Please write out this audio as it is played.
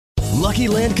Lucky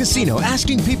Land Casino,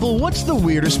 asking people, what's the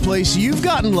weirdest place you've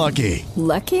gotten lucky?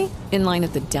 Lucky? In line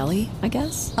at the deli, I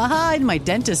guess? Aha, in my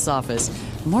dentist's office.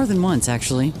 More than once,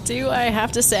 actually. Do I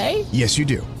have to say? Yes, you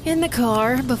do. In the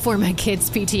car before my kids'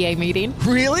 PTA meeting.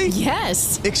 Really?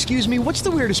 Yes. Excuse me, what's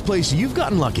the weirdest place you've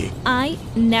gotten lucky? I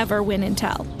never win and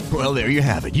tell. Well, there you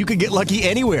have it. You can get lucky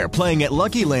anywhere, playing at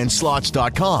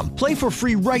LuckyLandSlots.com. Play for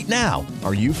free right now.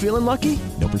 Are you feeling lucky?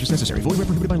 No purchase necessary. Void where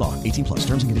prohibited by law. 18 plus.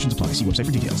 Terms and conditions apply. See website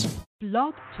for details.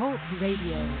 Blog Talk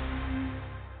Radio.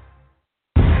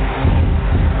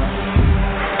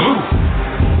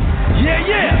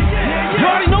 Yeah. You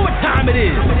already know what time it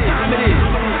is.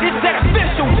 It's that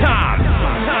official time.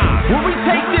 Where we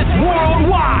take this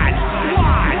worldwide.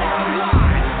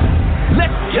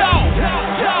 Let's go.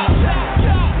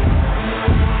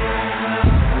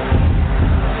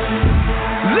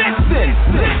 Listen.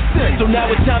 So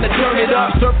now it's time to turn it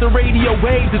up. Surf the radio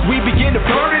waves as we begin to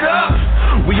burn it up.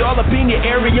 We all up in your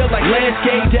area like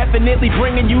landscape. Definitely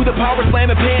bringing you the Power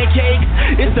Slam and Pancakes.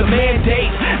 It's a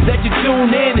mandate that you tune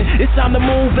in. It's time to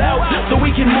move out so we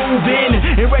can move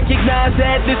in and recognize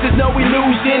that this is no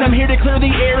illusion. I'm here to clear the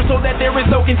air so that there is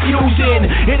no confusion.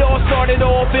 It all started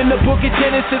off in the book of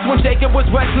Genesis when Jacob was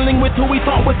wrestling with who he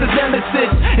thought was his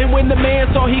nemesis. And when the man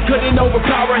saw he couldn't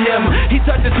overpower him, he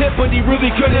touched his hip but he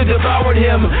really could have devoured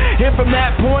him. And from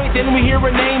that point then we hear a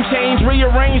name change,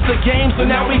 rearrange the game, so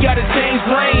now we gotta change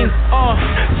lanes.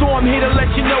 So I'm here to let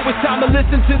you know it's time to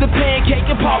listen to the Pancake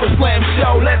and Power Slam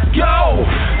show. Let's go!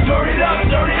 Turn it up,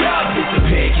 it's the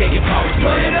Pancake and Power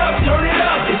Slam. Turn it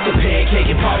up, it's the Pancake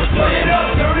and Power Slam.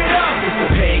 Turn it up, it's the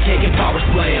Pancake and Power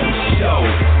Slam show.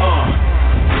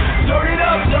 Turn it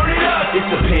up, it's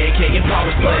the Pancake and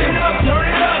Power Slam. Turn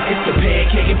it up, it's the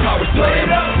Pancake and Power Slam.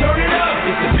 Turn it up,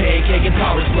 it's the Pancake and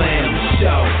Power Slam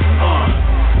show.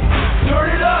 Turn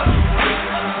it up.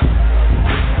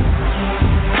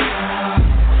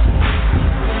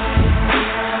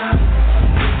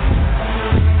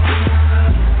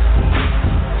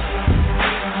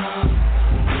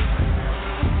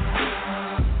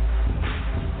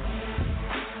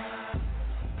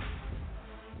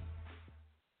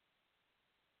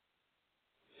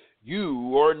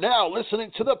 You are now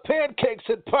listening to the Pancakes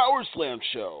and Power Slam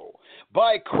show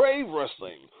by Crave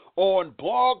Wrestling on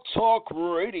Blog Talk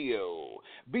Radio.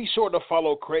 Be sure to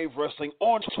follow Crave Wrestling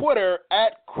on Twitter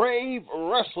at Crave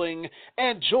Wrestling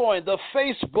and join the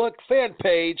Facebook fan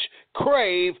page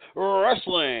Crave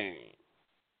Wrestling.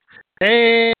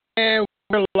 And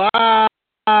we're live.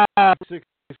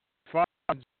 65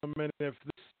 minutes. If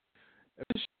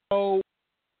this show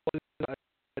was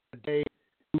a day,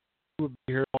 we would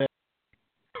be here all day.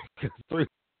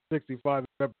 365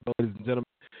 ladies and gentlemen.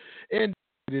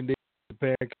 Indeed, the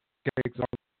Pancakes on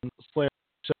Slam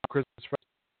Show. Chris,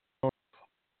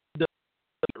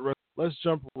 let's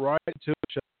jump right to the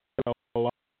show.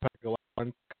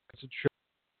 Concentrate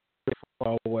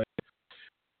away.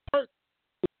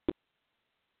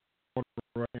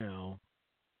 Right now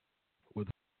with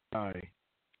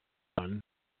Shawn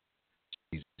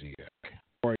Stasiak.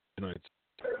 All right, tonight.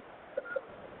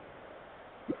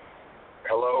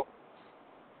 Hello.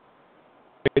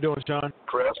 How you doing, Shawn?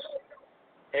 Chris?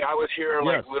 Hey, I was hearing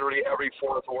like literally every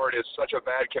fourth word. Is such a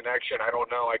bad connection. I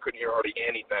don't know. I couldn't hear hardly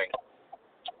anything.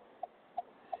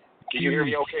 Can you hear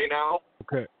me okay now?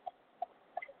 Okay.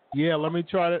 Yeah, let me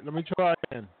try it.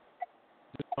 Again.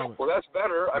 Well, that's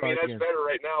better. I mean, that's better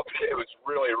right now, but it was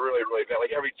really, really, really bad.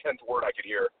 Like every 10th word I could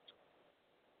hear.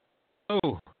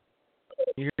 Oh.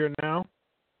 You hear it now?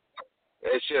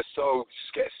 It's just so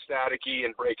staticky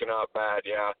and breaking up bad,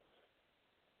 yeah.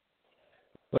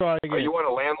 Try again. Are you on a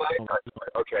landline?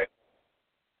 Okay.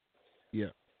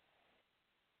 Yeah.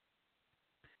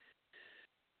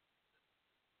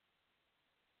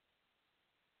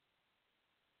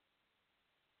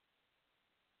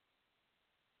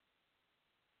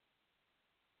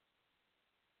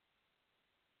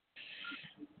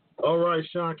 All right,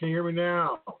 Shawn, can you hear me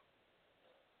now?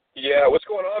 Yeah, what's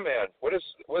going on, man? What's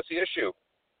the issue?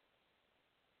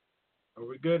 Are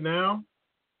we good now?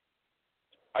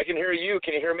 I can hear you.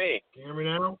 Can you hear me? Can you hear me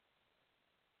now?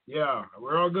 Yeah,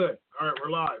 we're all good. All right,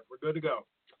 we're live. We're good to go.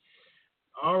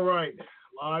 All right,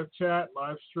 live chat,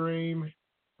 live stream.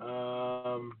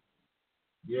 Yeah,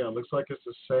 it looks like it's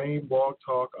the same Blog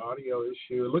Talk audio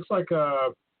issue. It looks like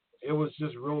it was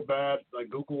just real bad. Like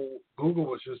Google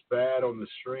was just bad on the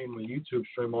stream, the YouTube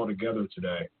stream altogether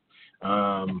today.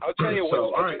 I'll tell you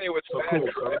what's bad.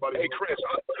 Cool. Hey,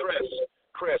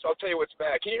 Chris, I'll tell you what's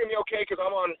bad. Can you hear me okay? Because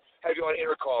have you on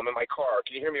intercom in my car.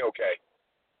 Can you hear me okay?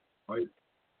 Right.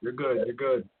 You're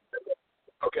good.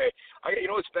 Okay. You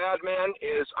know what's bad, man,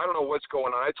 is I don't know what's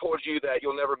going on. I told you that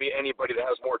you'll never meet anybody that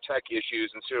has more tech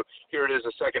issues, and so here it is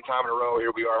the second time in a row.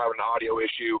 Here we are having an audio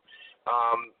issue.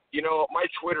 You know, my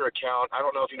Twitter account, I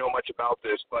don't know if you know much about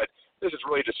this, but this is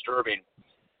really disturbing.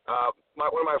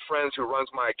 One of my friends who runs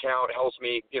my account helps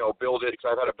me, you know, build it because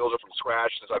I've had to build it from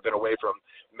scratch since I've been away from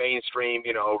mainstream,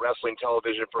 you know, wrestling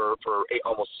television for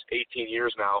almost 18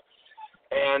 years now.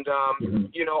 And,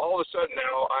 you know, all of a sudden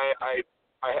now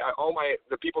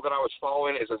the people that I was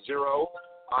following is a zero.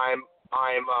 I'm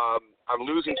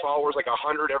losing followers like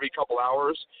 100 every couple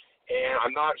hours, and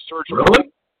I'm not searching.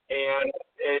 Really? And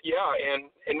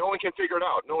no one can figure it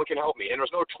out. No one can help me. And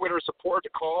there's no Twitter support to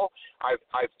call.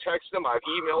 I've texted them. I've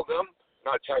emailed them.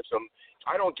 Not text them.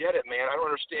 I don't get it, man. I don't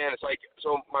understand. It's like,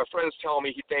 so my friend's telling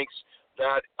me he thinks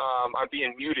that I'm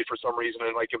being muted for some reason,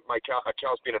 and like my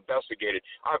account's being investigated.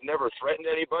 I've never threatened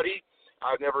anybody.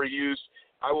 I've never used.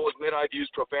 I will admit I've used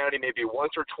profanity maybe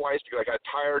once or twice because I got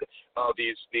tired of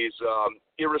these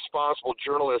irresponsible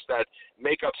journalists that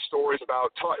make up stories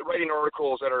about writing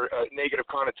articles that are a negative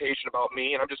connotation about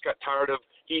me, and I just got tired of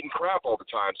eating crap all the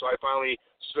time. So I finally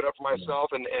stood up for myself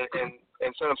and sent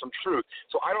them some truth.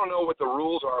 So I don't know what the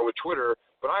rules are with Twitter,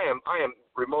 but I am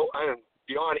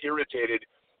beyond irritated,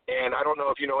 and I don't know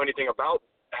if you know anything about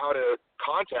how to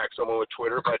contact someone with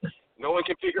Twitter, but no one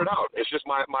can figure it out. It's just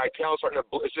my account's starting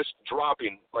to, it's just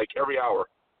dropping like every hour.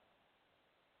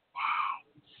 Wow.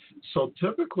 So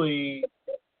typically,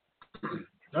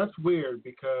 that's weird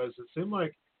because it seemed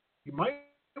like you might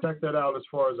check that out as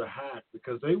far as a hack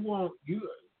because they won't.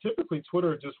 Typically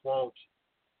Twitter just won't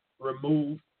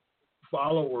remove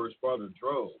followers by the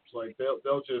droves. Like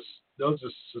they'll just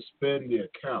suspend the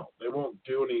account. They won't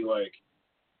do any like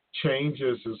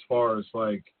changes as far as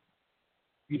like,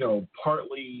 you know,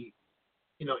 partly,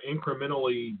 you know,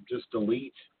 incrementally just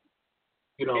delete,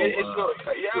 you know.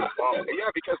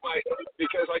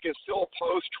 Because I can still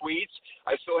post tweets.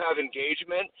 I still have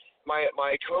engagement.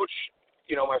 My coach,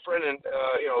 you know, my friend and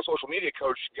you know, social media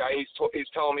coach guy, he's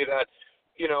telling me that,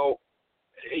 you know,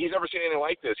 he's never seen anything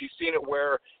like this. He's seen it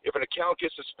where if an account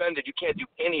gets suspended, you can't do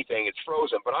anything. It's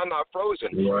frozen. But I'm not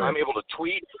frozen. Right. I'm able to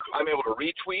tweet. I'm able to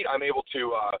retweet. I'm able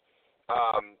to. I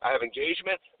have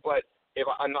engagement. But if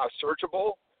I'm not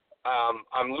searchable,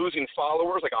 I'm losing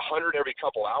followers like 100 every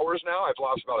couple hours now. I've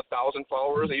lost about 1,000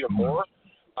 followers, even more.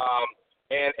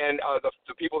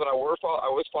 The people that I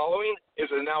was following is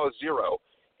now a zero.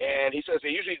 And he says they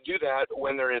usually do that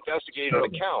when they're investigating an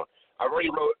account. I already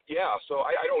wrote, so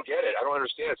I don't get it. I don't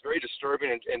understand. It's very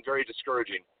disturbing and very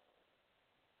discouraging.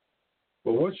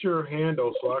 Well, what's your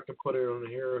handle so I can put it on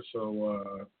here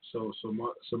so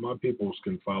my peoples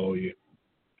can follow you?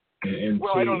 And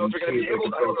I don't know if they're going to be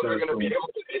able. I don't know if they're going to be able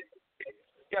to.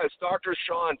 Yeah, it's Dr.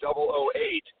 Shawn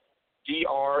 008,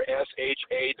 DRSHAWN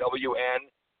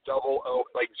 00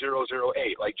 like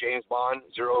 008, like James Bond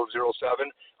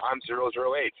 007. I'm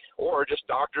 008, or just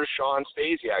Dr. Shawn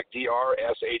Stasiak,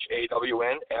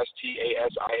 DRSHAWN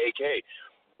STASIAK.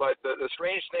 But the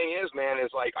strange thing is, man,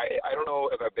 is like I don't know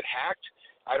if I've been hacked.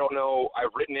 I don't know.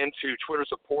 I've written into Twitter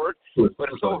support, but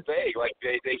it's so vague. Like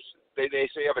they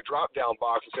say you have a drop-down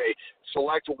box and say,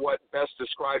 select what best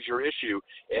describes your issue.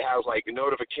 It has, like,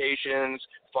 notifications,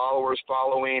 followers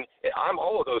following. I'm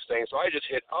all of those things. So I just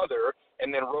hit other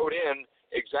and then wrote in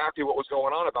exactly what was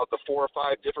going on about the 4 or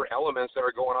 5 different elements that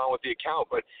are going on with the account.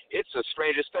 But it's the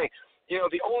strangest thing. You know,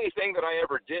 the only thing that I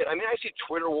ever did, I mean, I see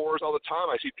Twitter wars all the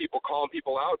time. I see people calling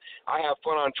people out. I have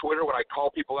fun on Twitter when I call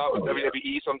people out with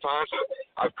WWE sometimes.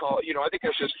 I've called, you know, I think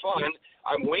that's just fun.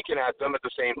 I'm winking at them at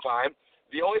the same time.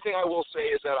 The only thing I will say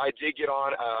is that I did get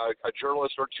on a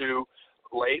journalist or two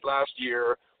late last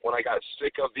year when I got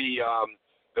sick of the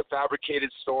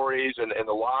fabricated stories and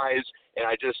the lies, and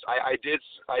I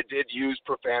did use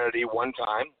profanity one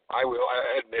time. I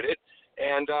admit it,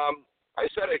 and I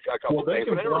said a couple things.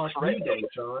 Well, they can block you, though,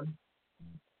 Shawn.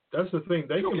 That's the thing.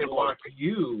 They can block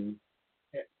you.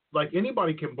 Like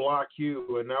anybody can block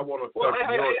you, and that won't affect your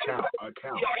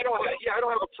account. Yeah, I don't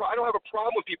have a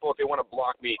problem with people if they want to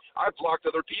block me. I've blocked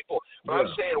other people, but I'm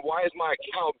saying, why is my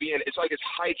account being? It's like it's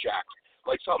hijacked,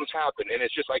 like something's happened, and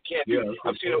it's just I can't do.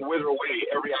 I'm seeing it wither away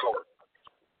every hour.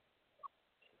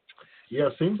 Yeah,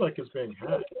 it seems like it's being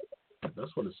hacked.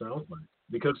 That's what it sounds like.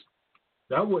 Because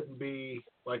that wouldn't be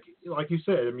like you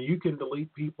said. I mean, you can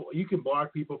delete people, you can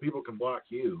block people, people can block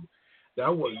you.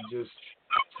 That wouldn't just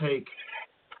take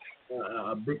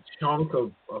a big chunk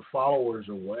of followers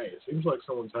away. It seems like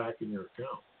someone's hacking your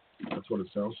account. That's what it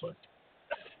sounds like.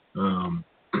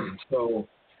 So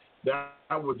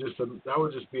that would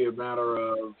just be a matter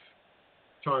of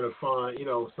trying to find, you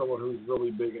know, someone who's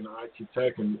really big in IT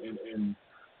tech and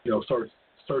you know, start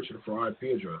searching for IP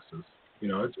addresses.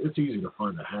 It's easy to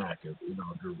find a hack if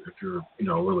you're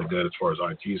really good as far as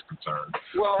IT is concerned.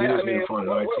 Well, you just I mean, need to find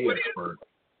an IT expert.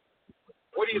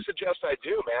 What do you suggest I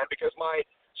do, man? Because my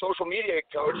social media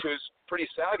coach, who's pretty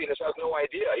savvy, just has no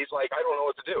idea. He's like, I don't know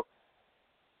what to do.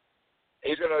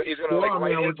 He's gonna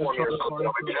write in for me or something.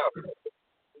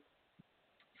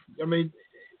 I mean,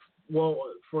 well,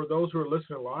 for those who are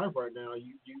listening live right now,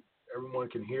 everyone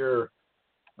can hear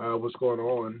what's going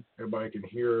on. Everybody can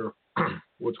hear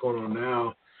what's going on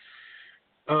now.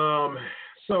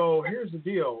 So here's the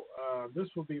deal. This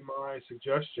will be my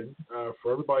suggestion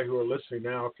for everybody who are listening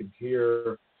now can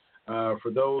hear.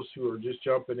 For those who are just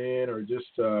jumping in or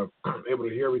just able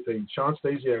to hear everything, Shawn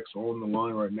Stasiak's on the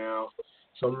line right now.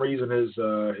 Some reason his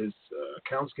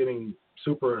account's getting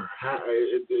super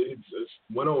it's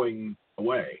winnowing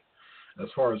away as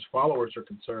far as followers are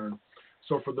concerned.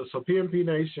 So PMP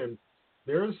Nation,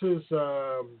 there's his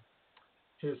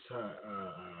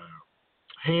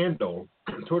handle,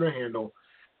 Twitter handle.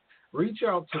 Reach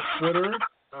out to Twitter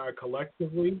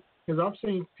collectively, because I've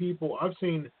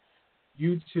seen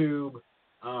YouTube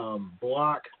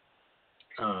block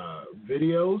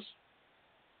videos.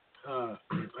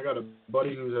 I got a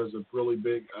buddy who has a really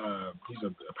big, he's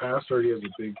a pastor, he has a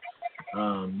big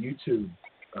YouTube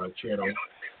channel,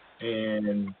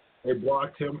 and they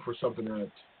blocked him for something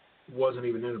that wasn't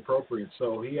even inappropriate.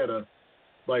 So he had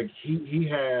he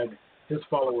had his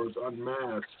followers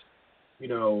unmasked,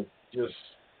 just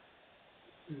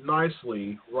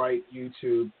nicely write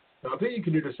YouTube. Now, I think you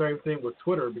can do the same thing with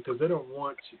Twitter, because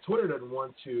Twitter doesn't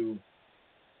want to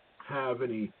have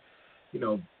any,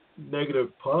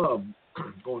 negative pub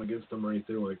going against them or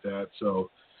anything like that.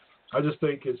 So I just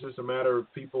think it's just a matter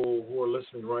of people who are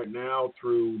listening right now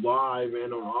through live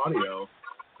and on audio,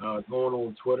 going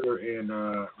on Twitter and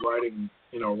writing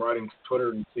Twitter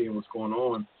and seeing what's going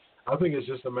on. I think it's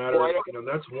just a matter of,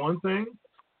 that's one thing.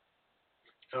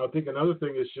 I think another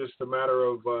thing is just a matter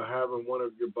of having one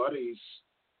of your buddies,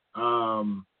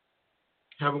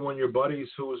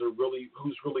 who's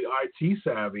really IT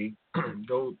savvy,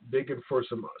 go digging for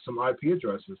some IP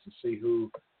addresses to see who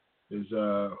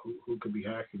could be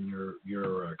hacking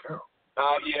your account.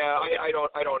 I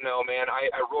don't know, man. I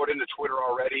wrote into Twitter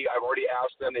already. I've already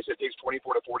asked them. They said it takes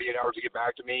 24 to 48 hours to get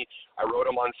back to me. I wrote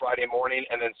them on Friday morning,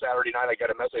 and then Saturday night I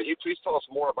got a message. Hey, please tell us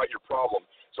more about your problem.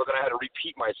 So then I had to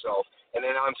repeat myself, and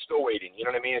then I'm still waiting. You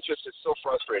know what I mean? It's so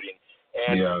frustrating.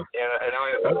 And I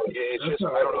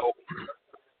don't know.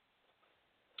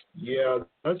 Yeah,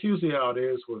 that's usually how it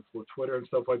is with Twitter and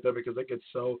stuff like that, because they get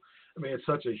so. I mean, it's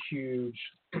such a huge,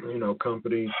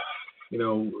 company.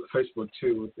 Facebook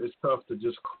too. It's tough to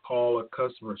just call a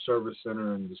customer service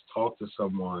center and just talk to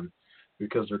someone,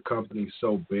 because their company's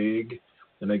so big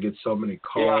and they get so many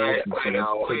calls. Yeah, I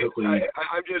know.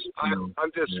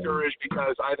 I'm discouraged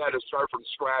because I've had to start from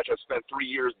scratch. I've spent 3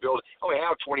 years building. I only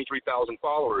have 23,000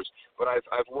 followers, but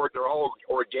I've worked. They're all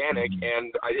organic,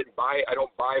 and I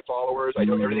don't buy followers. I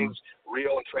do everything's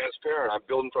real and transparent. I'm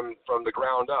building from the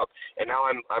ground up, and now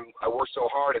I work so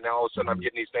hard, and now all of a sudden I'm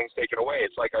getting these things taken away.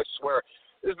 It's like, I swear,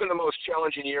 this has been the most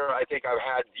challenging year I think I've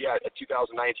had yet. At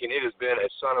 2019, it has been a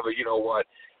son of a what.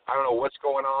 I don't know what's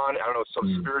going on. I don't know, some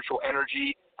spiritual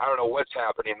energy. I don't know what's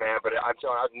happening, man. But I'm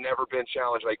telling you, I've never been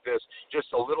challenged like this.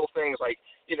 Just the little things like,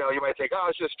 you might think, oh,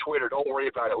 it's just Twitter. Don't worry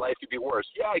about it. Life could be worse.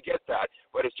 Yeah, I get that.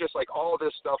 But it's just like all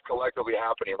this stuff collectively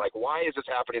happening. Like, why is this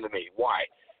happening to me? Why?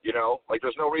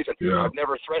 There's no reason. Yeah. I've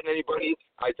never threatened anybody.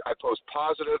 I post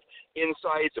positive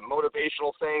insights and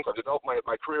motivational things. I've developed my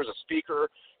career as a speaker,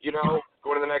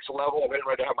 going to the next level. I'm getting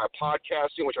ready to have my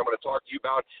podcasting, which I'm going to talk to you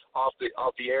about off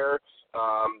the air.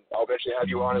 I'll eventually have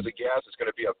you on as a guest. It's going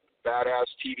to be a badass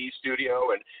TV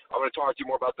studio, and I'm going to talk to you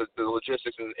more about the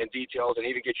logistics and details, and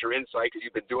even get your insight, because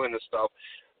you've been doing this stuff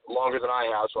longer than I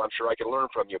have, so I'm sure I can learn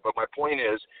from you. But my point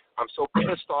is, I'm so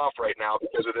pissed off right now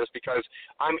because of this, because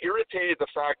I'm irritated the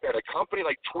fact that a company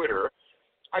like Twitter,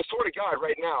 I swear to God,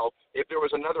 right now, if there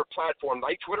was another platform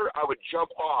like Twitter, I would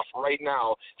jump off right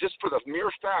now, just for the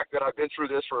mere fact that I've been through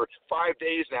this for 5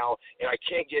 days now, and I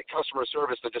can't get customer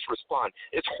service to just respond.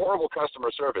 It's horrible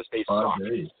customer service. They suck. 5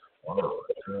 days. Wow,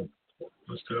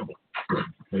 that's terrible.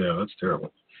 Yeah, that's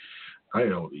terrible. I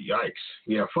know, yikes.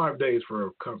 Yeah, 5 days for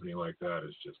a company like that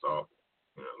is just off.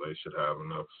 They should have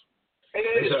enough. And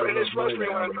it's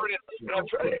frustrating when I'm turning.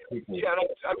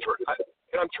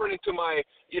 I'm turning to my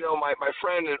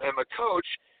friend and my coach,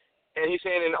 and he's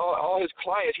saying, in all his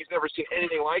clients, he's never seen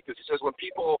anything like this. He says, when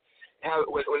people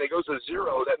when it goes to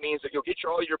 0, that means that you'll get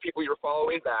all your people you're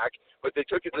following back, but they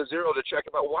took it to 0 to check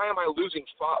about why am I losing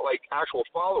actual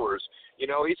followers.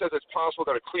 He says it's possible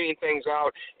that they're cleaning things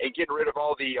out and getting rid of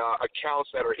all the accounts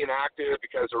that are inactive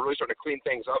because they're really starting to clean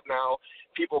things up now.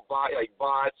 People buy like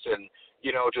bots and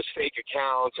just fake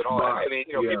accounts and all that. I mean,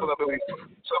 people that believe.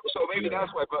 So maybe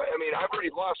that's why. But I mean, I've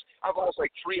lost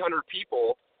like 300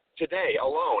 people today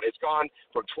alone. It's gone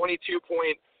from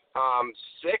 22.6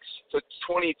 to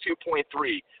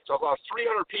 22.3. So I've lost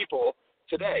 300 people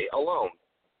today alone.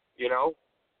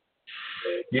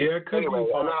 Yeah, it could anyway,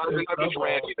 be. I'm just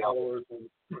ranting now.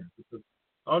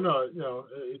 Oh no,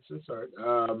 it's all right.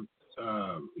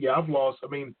 Yeah, I've lost. I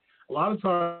mean, a lot of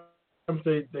times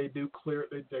they do clear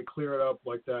they clear it up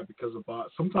like that because of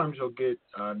bots. Sometimes you'll get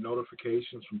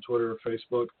notifications from Twitter or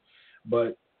Facebook,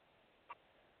 but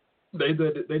they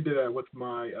did that with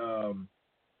my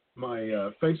my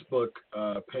Facebook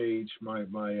page, my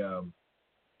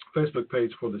Facebook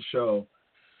page for the show.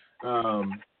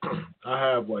 I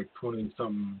have like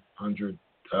 20-something hundred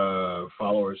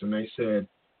followers, and they said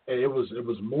it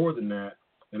was more than that.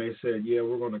 And they said, yeah,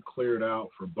 we're going to clear it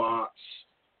out for bots,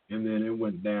 and then it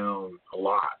went down a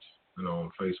lot,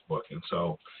 on Facebook. And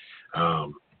so,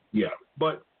 yeah,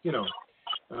 but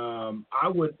I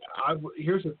would.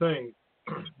 Here's the thing,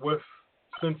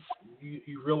 since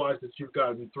you realize that you've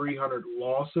gotten 300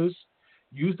 losses,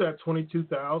 use that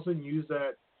 22,000. Use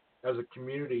that as a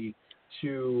community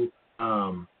to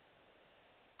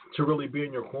really be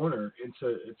in your corner. It's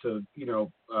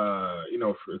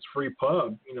free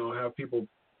pub. Have people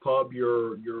pub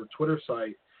your Twitter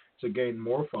site to gain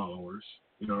more followers.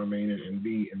 You know what I mean, and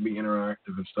be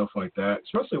interactive and stuff like that.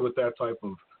 Especially with that type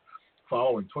of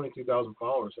following, 22,000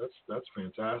 followers. That's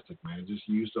fantastic, man. Just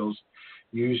use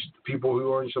people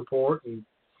who are in support and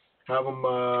have them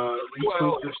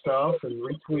retweet your stuff and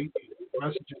retweet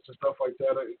messages and stuff like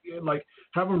that. Like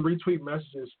have them retweet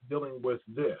messages dealing with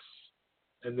this,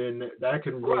 and then that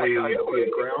can really be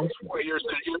a groundswell.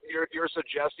 You're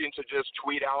suggesting to just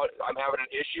tweet out, I'm having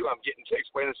an issue, I'm getting to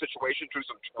explain the situation through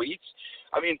some tweets.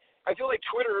 I mean, I feel like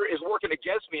Twitter is working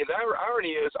against me. And the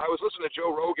irony is, I was listening to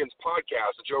Joe Rogan's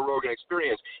podcast, the Joe Rogan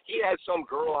Experience. He had some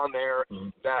girl on there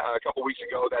that a couple weeks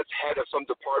ago that's head of some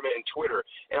department in Twitter.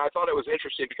 And I thought it was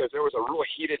interesting because there was a real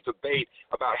heated debate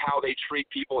about how they treat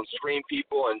people and screen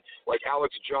people. And like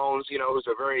Alex Jones, who's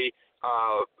a very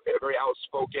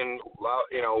outspoken,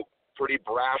 pretty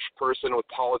brash person with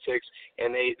politics,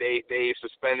 and they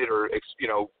suspended or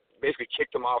basically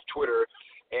kicked him off Twitter.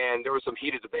 And there was some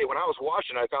heated debate. When I was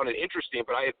watching, I found it interesting,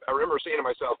 but I remember saying to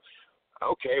myself,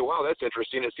 okay, wow, that's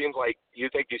interesting. It seems like you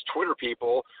think these Twitter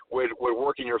people would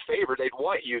work in your favor. They'd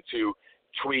want you to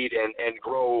tweet and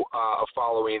grow a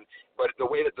following. But the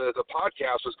way that the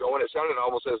podcast was going, it sounded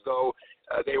almost as though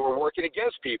they were working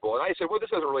against people. And I said, well,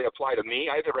 this doesn't really apply to me.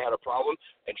 I've never had a problem.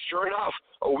 And sure enough,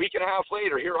 a week and a half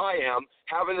later, here I am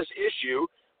having this issue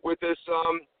with this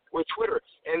with Twitter.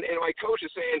 And my coach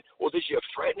is saying, well, did you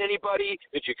threaten anybody?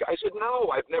 I said, no,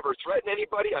 I've never threatened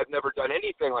anybody. I've never done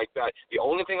anything like that. The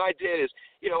only thing I did is,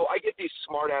 I get these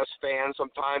smart-ass fans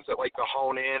sometimes that like to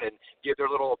hone in and give their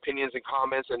little opinions and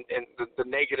comments and the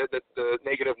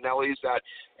negative Nellies that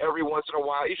every once in a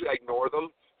while, usually I ignore them.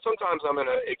 Sometimes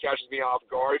it catches me off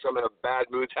guard. So I'm in a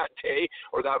bad mood that day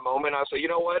or that moment. I'll say,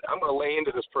 you know what? I'm going to lay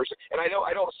into this person. And I know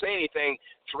I don't say anything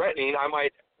threatening. I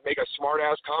might make a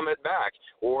smart-ass comment back,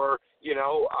 or,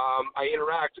 I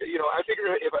interact. I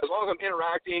figure as long as I'm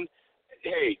interacting,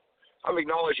 hey, I'm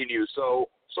acknowledging you, so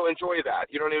enjoy that.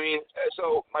 You know what I mean?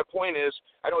 So my point is,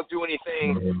 I don't do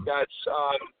anything that's,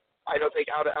 I don't think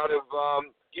out of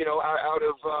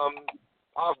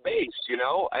off base,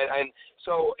 and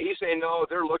so he's saying, no,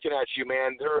 they're looking at you,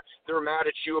 man. They're mad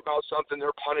at you about something. They're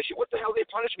punishing. What the hell did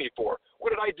they punish me for? What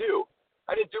did I do?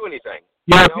 I didn't do anything.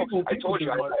 Yeah, I told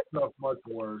you stuff much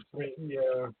worse. I mean,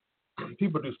 yeah,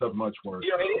 people do stuff much worse.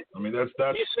 Yeah, I mean, that's.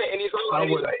 He's saying, I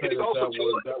wouldn't say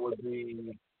that would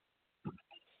be.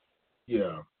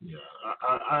 Yeah.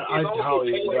 I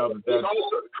highly doubt that.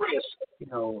 Chris,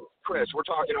 Chris, we're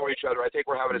talking over each other. I think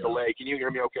we're having a delay. Can you hear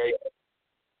me? Okay.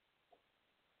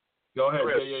 Go ahead.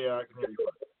 Chris, Yeah, I can hear you.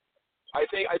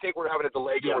 I think we're having a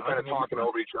delay because we're kind of talking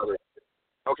over each other.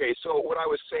 Okay, so what I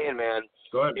was saying, man,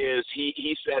 is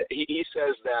he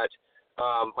says that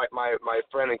my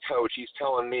friend and coach, he's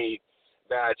telling me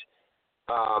that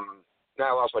now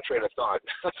I lost my train of thought.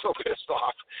 I'm so pissed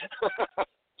off.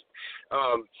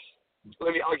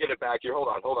 I'll get it back here. Hold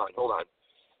on.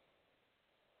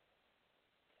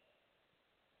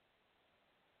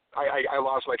 I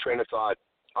lost my train of thought.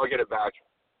 I'll get it back.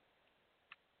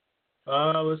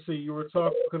 Let's see. You were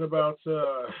talking about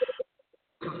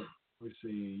let me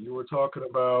see. You were talking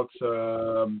about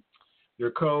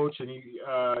your coach, and you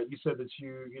said that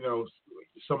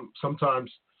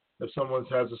sometimes if someone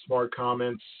has a smart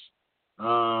comments.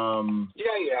 No,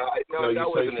 that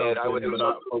wasn't it.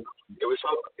 It was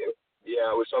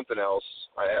something else.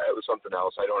 It was something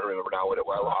else. I don't remember now what it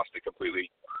was. I lost it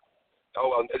completely. Oh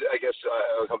well, I guess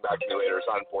it'll come back to me later. It's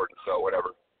not important, so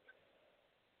whatever.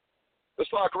 Let's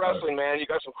talk wrestling, man. You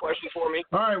got some questions for me?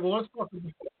 All right. Well, let's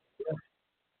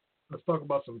talk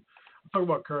about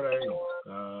Kurt Angle.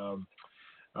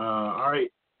 All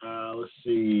right. Let's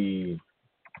see.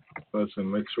 Let me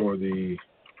make sure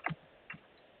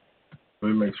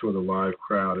the live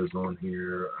crowd is on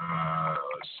here.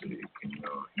 Let's see. Can you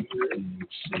go here and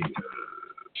see it?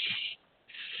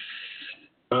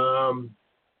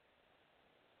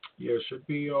 Yeah, it should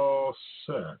be all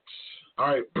set. All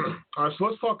right. All right. So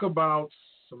let's talk about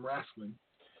some wrestling.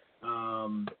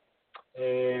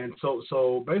 And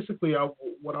so basically,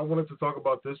 what I wanted to talk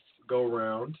about this go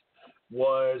around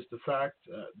was the fact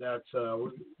that,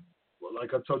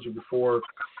 like I told you before,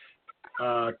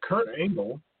 Kurt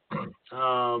Angle,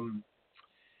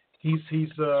 he's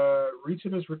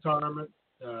reaching his retirement,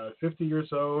 50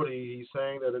 years old. He's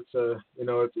saying that it's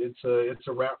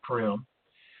a wrap for him.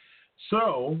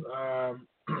 So,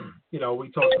 we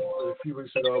talked a few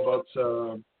weeks ago about.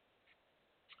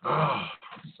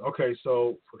 Okay,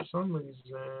 so for some reason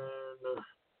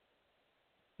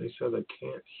they said they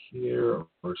can't hear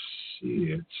or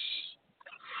see it.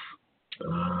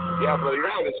 Yeah, brother,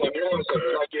 you're having some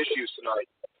tech issues tonight.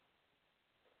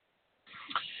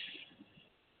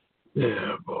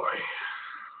 Yeah, boy.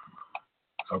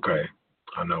 Okay,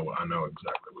 I know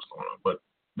exactly what's going on, but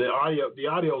the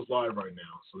audio is live right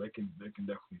now, so they can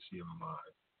definitely see them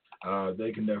live.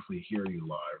 They can definitely hear you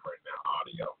live right now,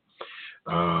 audio.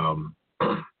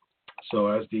 So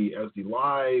as the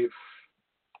live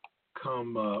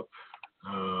come up,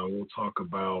 we'll talk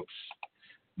about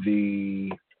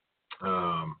the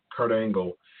Kurt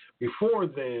Angle. Before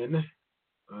then,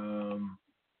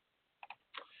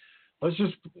 let's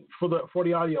just for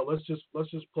the audio. Let's just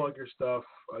plug your stuff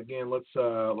again. Let's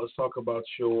talk about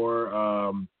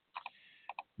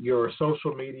your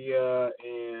social media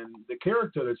and the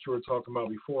character that you were talking about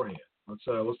beforehand. Let's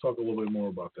talk a little bit more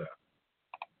about that.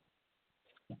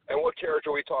 And what character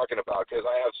are we talking about? Because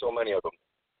I have so many of them.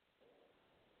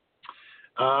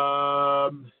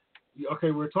 Okay,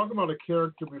 we were talking about a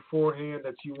character beforehand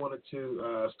that you wanted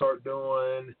to start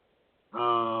doing.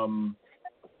 Had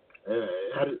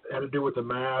to do with the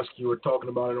mask. You were talking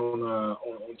about it on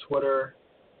Twitter.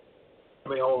 I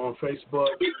mean, on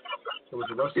Facebook.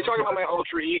 You're talking about my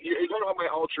alter ego. You're talking about my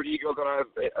alter ego that I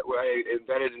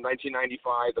invented in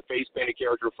 1995, the face painted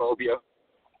character Phobia.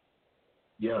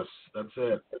 Yes, that's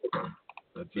it.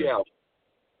 That's it. Yeah.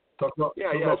 Talk about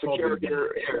it's a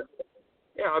character.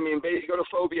 Yeah, I mean, go to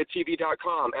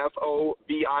phobiatv.com.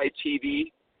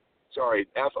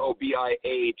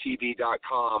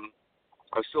 FOBIATV.com.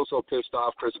 I'm still so pissed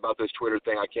off, Chris, about this Twitter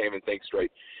thing. I can't even think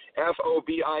straight.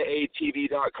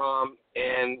 FOBIATV.com,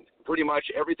 and pretty much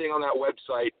everything on that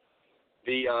website,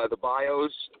 the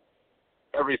bios,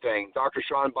 everything, Dr.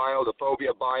 Shawn bio, the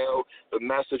Phobia bio, the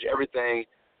message, everything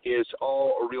is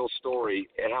all a real story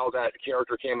and how that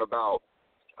character came about.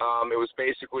 It was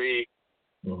basically,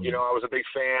 I was a big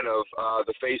fan of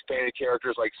the face-painted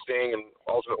characters like Sting and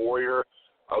Ultimate Warrior.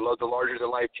 I love the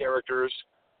larger-than-life characters,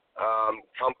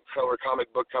 color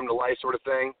comic book come to life sort of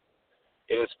thing.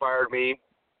 It inspired me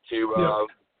to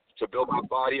build my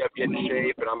body up, get in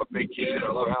shape, and I'm a big kid.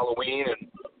 I love Halloween, and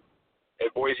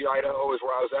Boise, Idaho is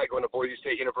where I was at, going to Boise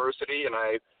State University, and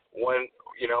I one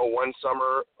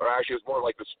summer, or actually it was more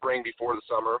like the spring before the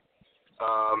summer,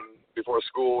 before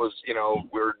school was, we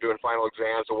were doing final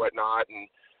exams and whatnot, and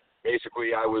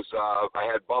basically I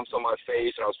had bumps on my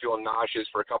face, and I was feeling nauseous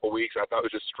for a couple of weeks, and I thought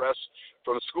it was just stress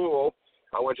from school.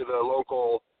 I went to the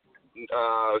local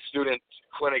student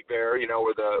clinic there,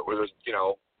 where there's,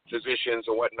 physicians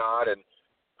and whatnot, and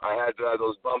I had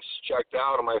those bumps checked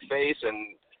out on my face,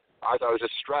 and I thought it was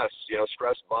just stress,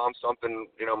 stress bumps, something,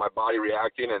 my body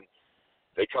reacting, and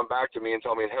they come back to me and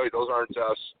tell me, hey, those aren't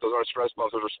stress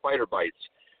bumps, those are spider bites.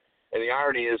 And the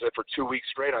irony is that for 2 weeks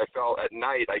straight, I felt at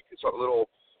night, I saw a little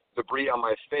debris on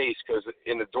my face, because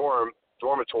in the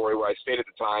dormitory where I stayed at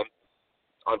the time,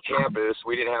 on campus,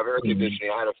 we didn't have air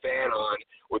conditioning. I had a fan on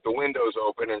with the windows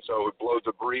open, and so it would blow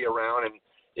debris around, and,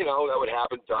 that would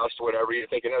happen, dust, whatever. You're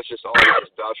thinking that's just all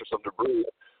just dust or some debris.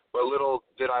 But little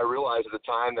did I realize at the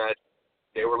time that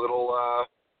they were little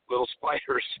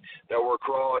spiders that were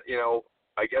crawling,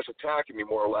 I guess attacking me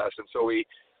more or less. And so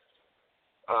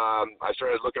I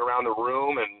started looking around the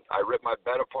room, and I ripped my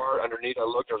bed apart. Underneath, I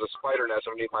looked, there was a spider nest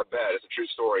underneath my bed. It's a true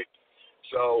story.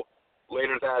 So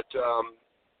later that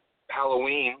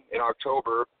Halloween in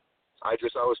October, I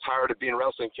was tired of being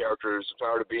wrestling characters,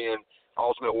 tired of being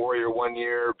Ultimate Warrior one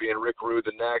year, being Rick Rude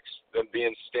the next, then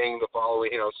being Sting the following,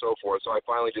 so forth. So I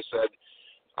finally just said,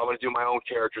 I'm going to do my own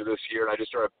character this year, and I just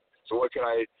started, so what could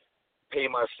I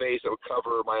paint my face that would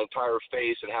cover my entire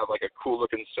face and have like a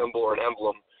cool-looking symbol or an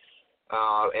emblem?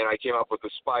 And I came up with the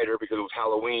spider because it was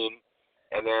Halloween.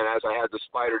 And then as I had the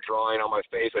spider drawing on my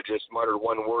face, I just muttered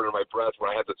one word in my breath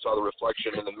when I saw the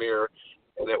reflection in the mirror,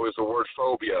 and it was the word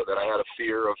phobia, that I had a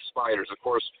fear of spiders. Of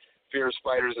course, fear of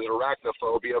spiders is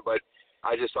arachnophobia, but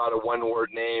I just thought a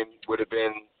one-word name would have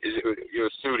been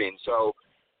suiting. So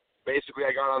basically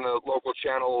I got on the local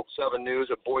Channel 7 News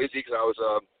at Boise because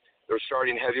they were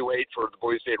starting heavyweight for the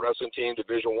Boise State wrestling team,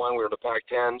 Division I. We were in the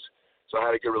Pac-10s. So I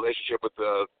had a good relationship with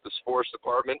the sports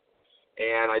department,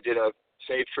 and I did a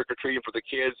safe trick-or-treating for the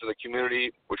kids in the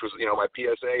community, which was, my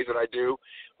PSAs that I do.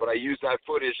 But I used that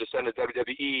footage to send to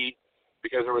WWE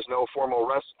because there was no formal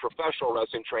professional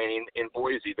wrestling training in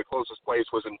Boise. The closest place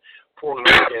was in Portland,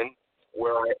 Oregon,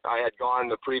 where I had gone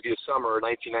the previous summer,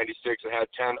 1996, and had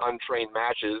 10 untrained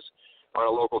matches on a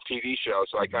local TV show.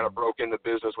 So I kind of broke in the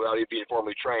business without even being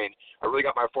formally trained. I really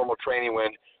got my formal training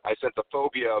when I sent the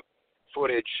phobia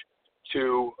footage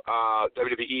to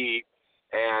WWE,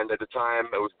 and at the time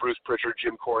it was Bruce Pritchard,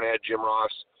 Jim Cornette, Jim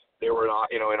Ross. They were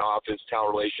in office,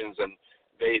 talent relations, and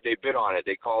they bid on it.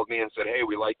 They called me and said, "Hey,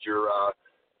 we like you're an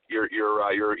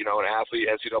athlete,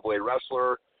 NCAA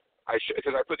wrestler."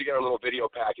 Because I put together a little video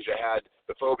package. I had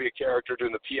the phobia character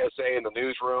doing the PSA in the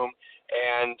newsroom,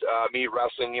 and me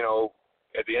wrestling,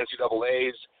 at the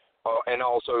NCAA's, and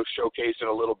also showcasing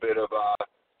a little bit of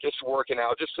just working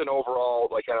out, just an overall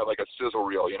kind of like a sizzle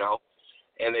reel,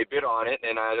 And they bid on it,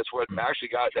 and that's what actually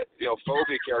got that.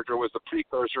 Phobia character was the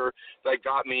precursor that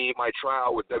got me my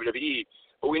trial with WWE.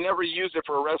 But we never used it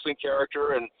for a wrestling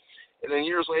character, and then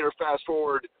years later, fast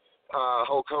forward,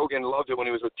 Hulk Hogan loved it when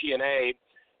he was with TNA.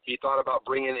 He thought about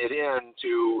bringing it in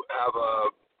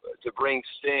to bring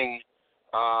Sting,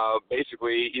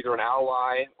 basically either an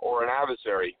ally or an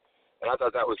adversary. And I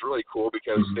thought that was really cool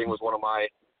because Sting was one of my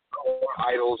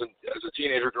idols as a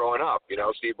teenager growing up.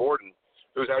 Steve Borden,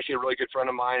 who's actually a really good friend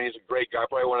of mine. He's a great guy,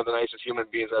 probably one of the nicest human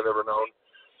beings I've ever known.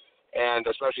 And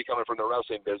especially coming from the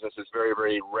wrestling business, it's very,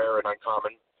 very rare and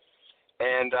uncommon.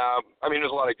 And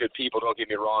there's a lot of good people. Don't get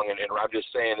me wrong. And I'm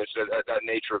just saying, it's that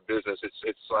nature of business.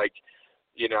 It's like,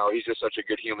 he's just such a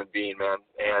good human being, man.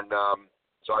 And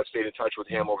so I've stayed in touch with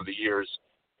him over the years.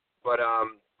 But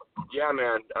yeah,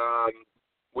 man,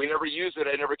 we never used it.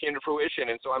 It never came to fruition.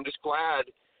 And so I'm just glad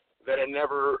that it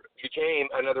never became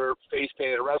another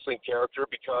face-painted wrestling character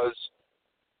because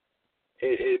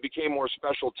it became more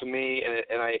special to me,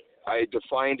 and I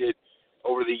defined it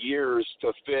over the years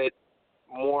to fit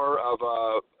more of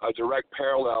a direct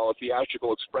parallel, a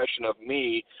theatrical expression of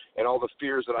me and all the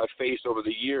fears that I've faced over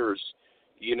the years,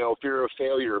 fear of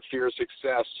failure, fear of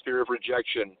success, fear of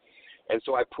rejection. And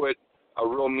so I put a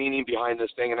real meaning behind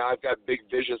this thing, and I've got big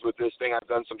visions with this thing. I've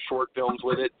done some short films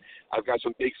with it. I've got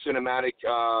some big cinematic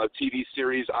TV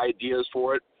series ideas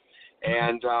for it,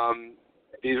 and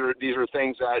these are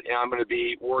things that I'm going to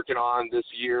be working on this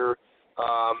year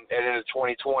and into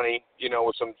 2020.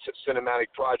 With some cinematic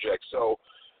projects. So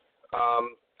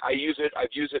I've used it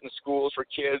in schools for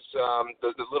kids,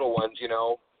 the little ones,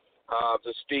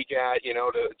 to speak at,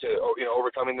 to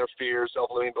overcoming their fears,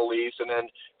 self-limiting beliefs, and then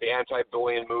the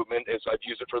anti-bullying movement I've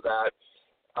used it for that.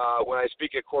 When I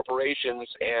speak at corporations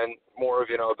and more of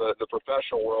the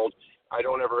professional world, I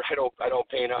don't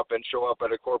paint up and show up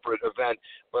at a corporate event,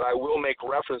 but I will make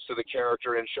reference to the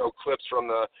character and show clips from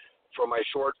my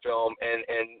short film, and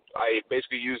I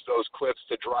basically use those clips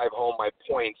to drive home my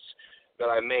points that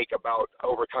I make about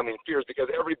overcoming fears, because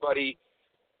everybody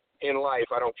in life,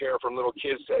 I don't care, from little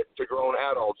kids to grown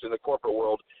adults in the corporate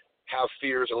world, have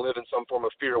fears and live in some form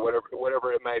of fear,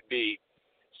 whatever it might be.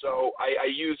 So I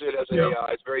use it as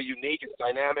it's very unique, it's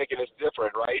dynamic, and it's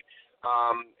different, right?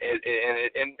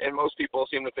 And most people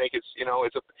seem to think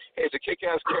it's a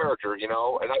kick-ass character, and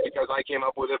not because I came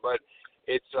up with it, but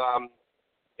it's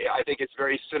I think it's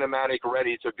very cinematic,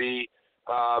 ready to be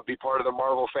part of the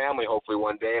Marvel family, hopefully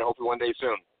one day, and hopefully one day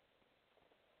soon.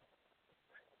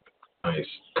 Nice.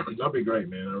 That'd be great,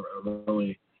 man. I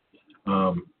really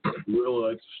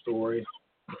like the story.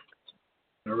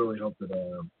 I really hope that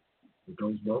it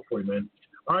goes well for you, man.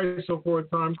 All right, so for a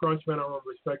time crunch, man, I want to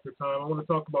respect your time. I want to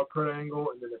talk about Kurt Angle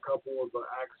and then a couple of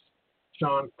Ask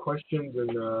Shawn questions,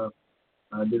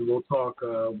 and then we'll talk.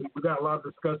 We got a lot of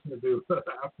discussion to do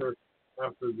after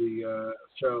after the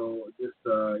show, just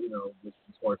just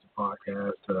as far as the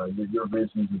podcast, your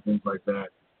visions and things like that.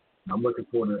 I'm looking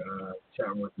forward to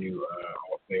chatting with you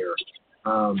off there.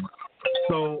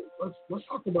 So let's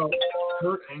talk about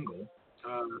Kurt Angle.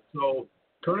 So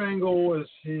Kurt Angle is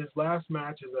his last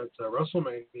match is at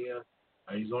WrestleMania.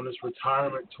 He's on his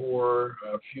retirement tour.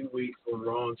 A few weeks on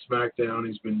Raw and SmackDown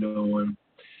he's been doing.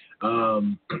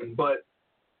 But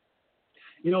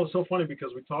it's so funny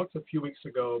because we talked a few weeks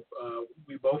ago.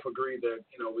 We both agreed that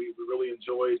we really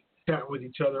enjoyed chatting with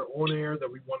each other on air.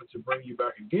 That we wanted to bring you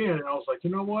back again. And I was like, you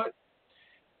know what?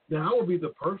 Now will be the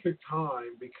perfect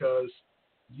time because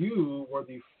you were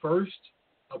the first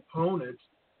opponent,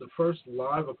 the first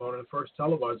live opponent, first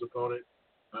televised opponent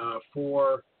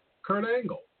for Kurt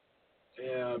Angle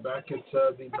back at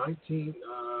the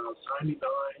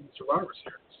 1999 Survivor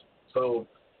Series. So,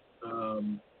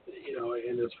 and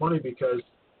it's funny because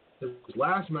his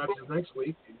last match is next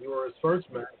week, and you were his first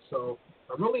match. So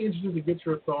I'm really interested to get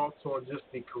your thoughts on just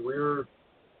the career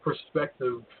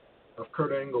perspective of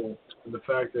Kurt Angle and the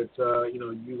fact that,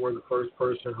 you were the first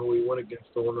person who he went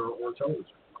against on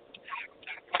television.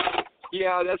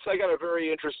 Yeah, I got a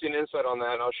very interesting insight on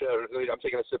that, and I'll share. I'm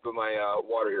taking a sip of my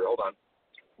water here. Hold on.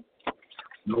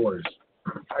 No worries.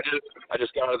 I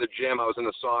just got out of the gym. I was in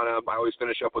the sauna. I always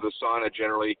finish up with a sauna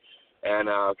generally, and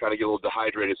kind of get a little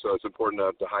dehydrated, so it's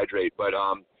important to hydrate. But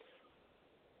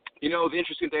the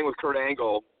interesting thing with Kurt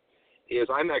Angle is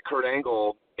I met Kurt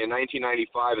Angle in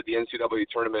 1995 at the NCAA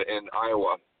tournament in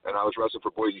Iowa, and I was wrestling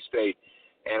for Boise State.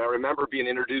 And I remember being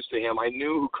introduced to him. I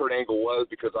knew who Kurt Angle was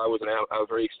because I was a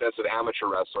very extensive amateur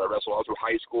wrestler. I wrestled all through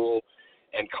high school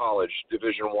and college,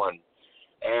 Division I.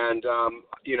 And,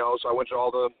 so I went to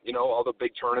all the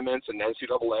big tournaments, and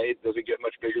NCAA doesn't get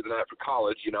much bigger than that for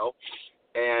college,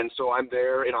 And so I'm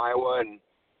there in Iowa, and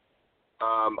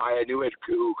I knew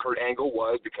who Kurt Angle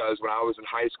was because when I was in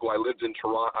high school, I lived in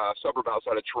Toronto, a suburb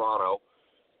outside of Toronto,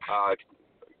 I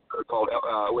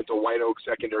went to White Oak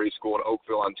Secondary School in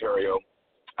Oakville, Ontario,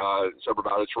 suburb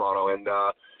out of Toronto. And,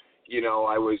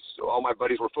 all my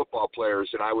buddies were football players,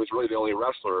 and I was really the only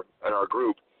wrestler in our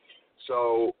group.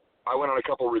 So I went on a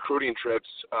couple of recruiting trips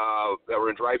that were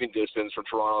in driving distance from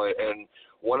Toronto, and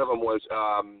one of them was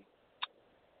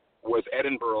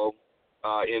Edinburgh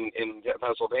in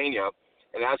Pennsylvania,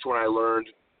 and that's when I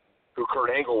learned who Kurt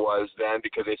Angle was then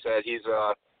because they said he's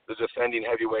the defending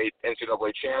heavyweight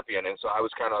NCAA champion, and so I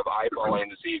was kind of eyeballing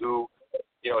to see who,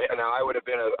 and I would have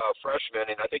been a freshman,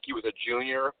 and I think he was a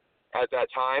junior at that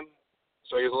time,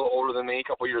 so he was a little older than me, a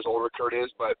couple years older, Kurt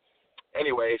is, but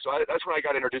anyway, so that's when I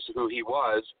got introduced to who he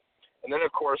was. And then,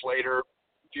 of course, a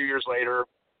few years later,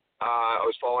 I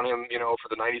was following him, for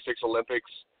the 96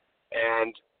 Olympics.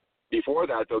 And before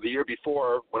that, though, the year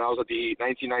before, when I was at the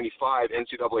 1995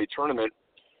 NCAA tournament,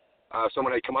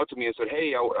 someone had come up to me and said,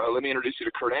 hey, let me introduce you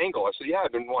to Kurt Angle. I said, yeah,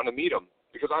 I've been wanting to meet him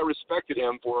because I respected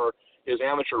him for his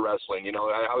amateur wrestling.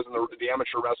 I was in the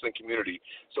amateur wrestling community.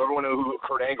 So everyone knew who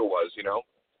Kurt Angle was,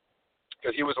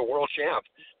 because he was a world champ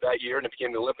that year and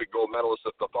became the Olympic gold medalist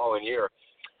the following year.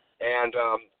 And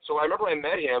so I remember I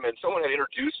met him, and someone had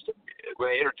when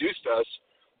they introduced us,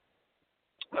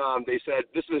 they said,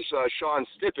 this is Shawn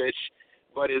Stipich,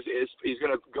 but he's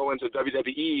going to go into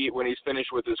WWE when he's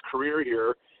finished with his career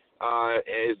here.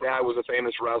 His dad was a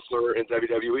famous wrestler in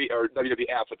WWE or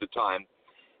WWF at the time.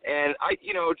 And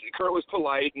Kurt was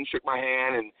polite and shook my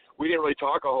hand, and we didn't really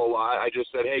talk a whole lot. I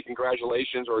just said, hey,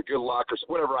 congratulations or good luck or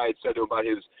whatever I had said to him about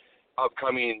his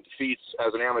upcoming feats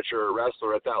as an amateur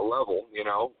wrestler at that level.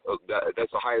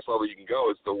 That's the highest level you can go.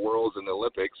 It's the Worlds and the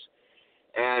Olympics.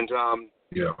 And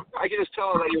I could just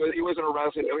tell that he wasn't a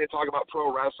wrestling. We didn't talk about pro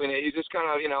wrestling. He just kind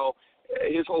of,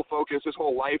 his whole focus, his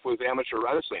whole life was amateur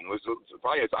wrestling. Was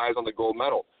probably his eyes on the gold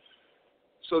medal.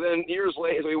 So then years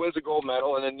later, so he wins the gold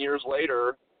medal, and then years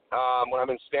later, when I'm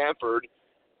in Stanford,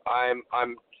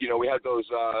 we had those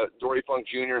Dory Funk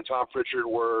Jr. and Tom Pritchard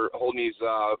were holding these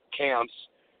camps.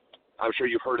 I'm sure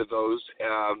you've heard of those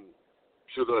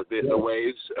through the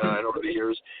waves and over the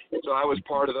years. So I was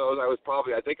part of those. I was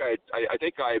probably I think I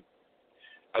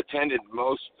attended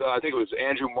most. I think it was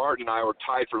Andrew Martin and I were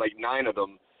tied for like 9 of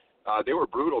them. They were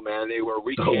brutal, man. They were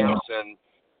week camps and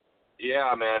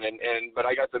yeah, man. But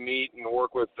I got to meet and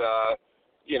work with. I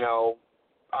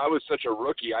was such a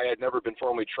rookie. I had never been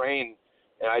formally trained,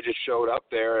 and I just showed up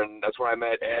there, and that's where I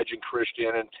met Edge and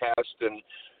Christian and Test and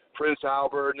Prince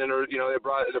Albert, and then they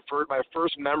brought my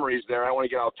first memories there. I don't want to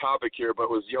get off topic here, but it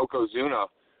was Yokozuna,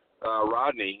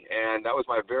 Rodney, and that was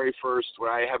my very first when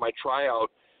I had my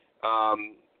tryout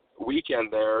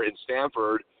weekend there in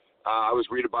Stanford. I was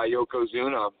greeted by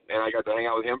Yokozuna, and I got to hang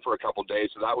out with him for a couple of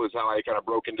days. So that was how I kind of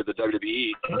broke into the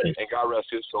WWE, and God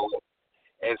rest his soul.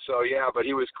 And so, yeah, but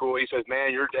he was cool. He says,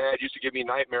 man, your dad used to give me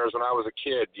nightmares when I was a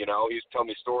kid, you know. He used to tell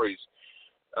me stories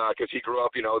because he grew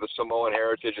up, you know, the Samoan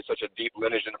heritage and such a deep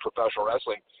lineage into professional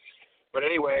wrestling. But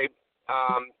anyway,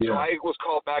 so I was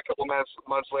called back a couple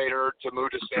months later to move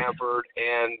to Stanford,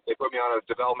 and they put me on a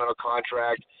developmental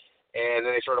contract, and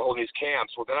then they started holding these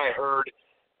camps. Well, then I heard,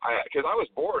 because I was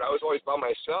bored. I was always by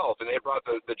myself, and they brought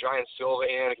the giant Silva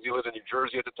in because he lived in New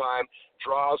Jersey at the time.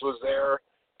 Draws was there.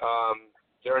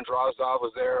 Darren Drozdov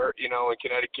was there, you know, in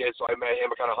Connecticut, so I met him.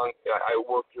 I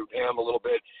worked with him a little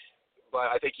bit. But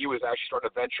I think he was actually starting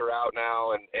to venture out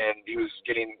now, and he was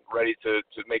getting ready to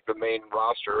make the main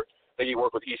roster. I think he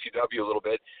worked with ECW a little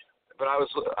bit. But I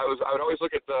would always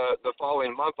look at the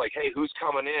following month, like, hey, who's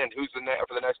coming in? Who's for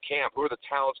the next camp? Who are the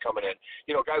talents coming in?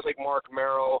 You know, guys like Mark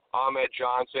Merrill, Ahmed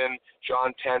Johnson, John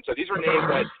Tensa. These are names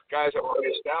that guys that were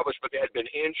already established, but they had been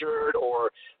injured or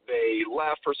they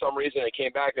left for some reason and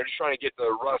came back. They're just trying to get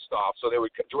the rust off, so they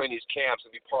would join these camps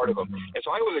and be part of them. And so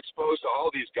I was exposed to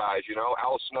all these guys. You know,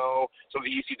 Al Snow, some of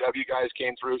the ECW guys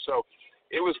came through. So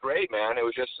it was great, man. It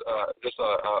was just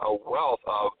a wealth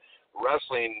of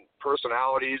wrestling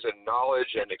personalities and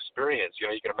knowledge and experience, you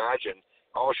know, you can imagine,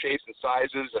 all shapes and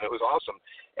sizes, and it was awesome.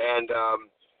 And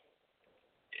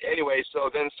anyway, so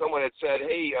then someone had said,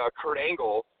 hey, Kurt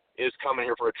Angle is coming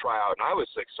here for a tryout, and I was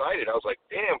excited. I was like,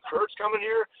 damn, Kurt's coming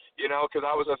here, you know, because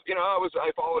I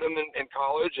followed him in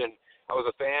college, and I was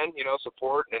a fan, you know,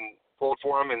 support and pulled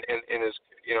for him in his,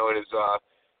 you know, in his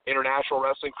international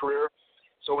wrestling career.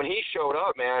 So when he showed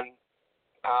up, man,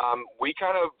 we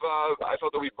kind of, I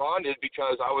felt that we bonded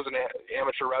because I was an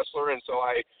amateur wrestler, and so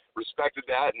I respected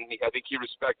that, and I think he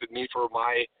respected me for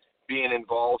my being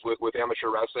involved with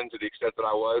amateur wrestling to the extent that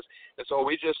I was. And so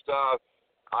we just,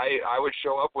 I would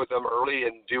show up with him early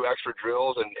and do extra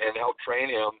drills and help train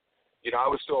him. You know, I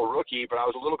was still a rookie, but I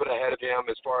was a little bit ahead of him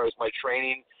as far as my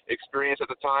training experience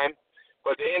at the time.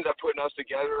 But they ended up putting us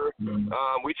together.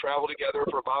 We traveled together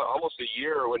for about almost a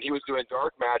year when he was doing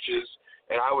dark matches,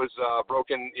 and I was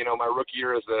broken, you know, my rookie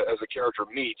year as a character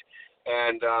Meat.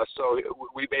 And so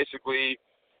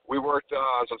we worked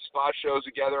on some spot shows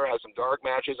together, had some dark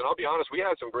matches, and I'll be honest, we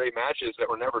had some great matches that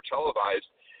were never televised.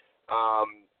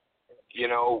 You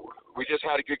know, we just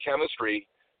had a good chemistry,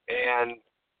 and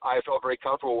I felt very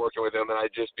comfortable working with him, and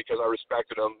because I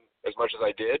respected him as much as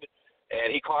I did,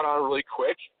 and he caught on really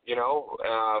quick, you know,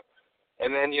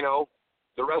 and then, you know,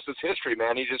 the rest is history,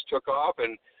 man. He just took off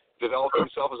and developed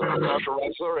himself as a professional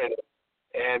wrestler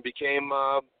and became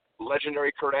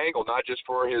legendary Kurt Angle, not just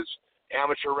for his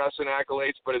amateur wrestling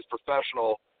accolades, but his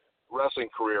professional wrestling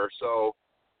career. So,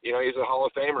 you know, he's a Hall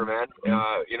of Famer, man,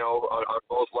 you know, on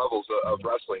both levels of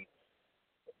wrestling.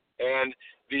 And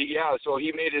so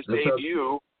he made his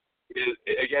debut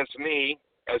against me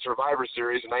at Survivor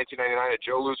Series in 1999 at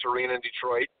Joe Louis Arena in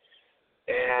Detroit.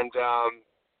 And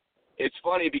it's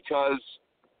funny because,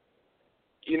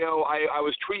 you know, I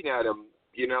was tweeting at him,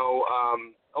 you know,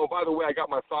 oh, by the way, I got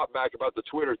my thought back about the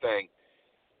Twitter thing.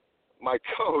 My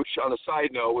coach, on a side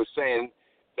note, was saying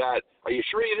that, are you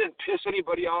sure you didn't piss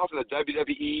anybody off in the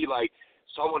WWE? Like,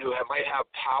 someone who might have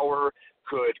power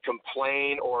could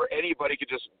complain, or anybody could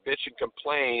just bitch and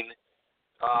complain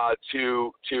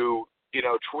to you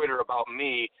know, Twitter about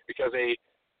me because they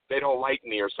don't like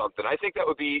me or something. I think that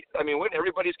would be, I mean, wouldn't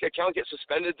everybody's account get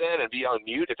suspended then and be on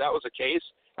mute if that was the case?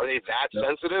 Are they that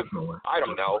sensitive? I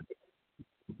don't know.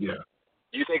 Yeah.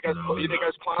 You think that's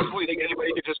possible? You think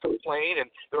anybody could just complain and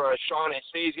they're a Shawn and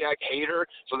Stasiak hater,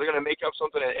 so they're going to make up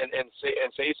something and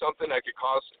say something that could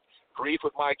cause grief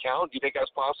with my account? Do you think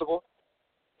that's possible?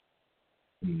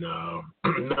 No.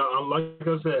 Like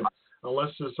I said, unless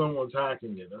there's someone's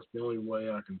hacking it, that's the only way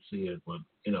I can see it. But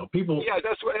you know, people. Yeah,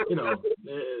 that's what. You know,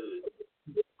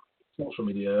 social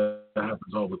media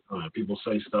happens all the time. People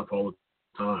say stuff all the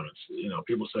time. It's, you know,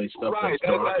 people say stuff that's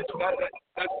derogatory.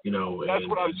 You know, that's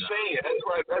what I'm saying.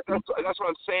 That's what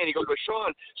I'm saying. He goes, but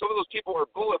Shawn, some of those people are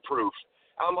bulletproof.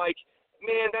 I'm like,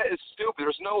 man, that is stupid.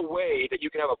 There's no way that you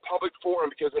can have a public forum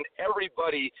because then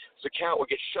everybody's account will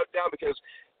get shut down because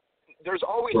there's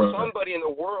always somebody in the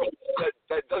world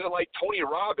that doesn't like Tony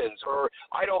Robbins, or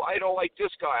I don't like this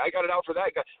guy. I got it out for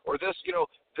that guy, or this. You know,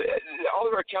 all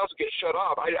of our accounts will get shut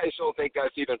off. I just don't think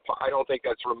that's even. I don't think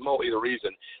that's remotely the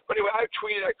reason. But anyway, I've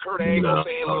tweeted at Kurt Angle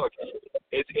saying, look,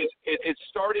 it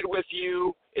started with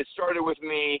you. It started with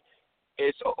me.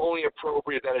 It's only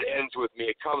appropriate that it ends with me.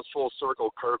 It comes full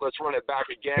circle, Kurt. Let's run it back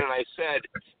again. And I said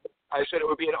it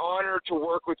would be an honor to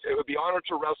work with. It would be an honor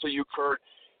to wrestle you, Kurt.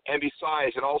 And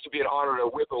besides, it'd also be an honor to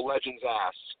whip a legend's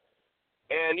ass.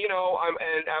 And, you know, I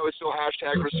would still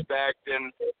hashtag respect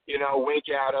and, you know, wink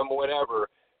at him, whatever.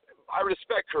 I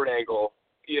respect Kurt Angle,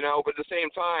 you know, but at the same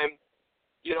time,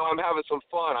 I'm having some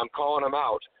fun. I'm calling him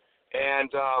out.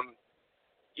 And,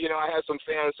 I had some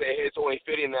fans say, hey, it's only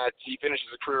fitting that he finishes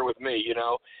his career with me,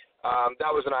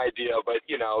 That was an idea, but,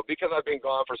 because I've been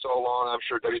gone for so long, I'm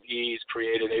sure WWE's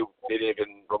created, they didn't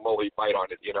even remotely bite on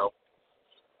it,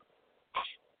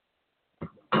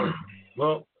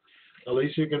 Well, at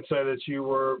least you can say that you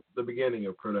were the beginning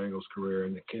of Kurt Angle's career,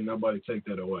 and can nobody take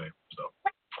that away. So,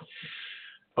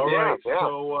 all right.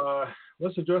 So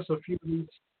let's address a few of these.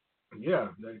 Yeah,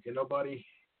 can nobody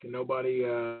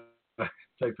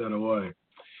take that away.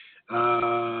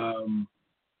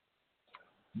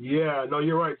 Yeah, no,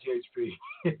 you're right, GHP.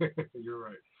 You're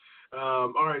right.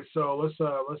 All right, so let's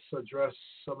address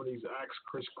some of these Ask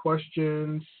Chris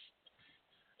questions.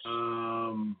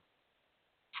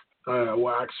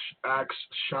 Ask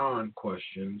Shawn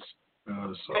questions.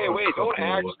 Hey, wait! Don't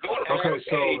ask. Okay,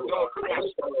 so hey,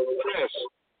 Chris,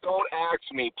 don't ask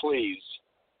me, please.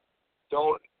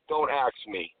 Don't ask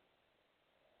me.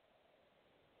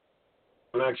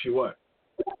 Don't ask you what?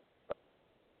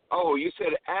 Oh, you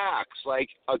said axe, like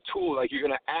a tool, like you're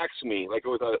gonna axe me, like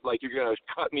you're gonna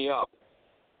cut me up.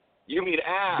 You mean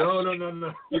ask? No.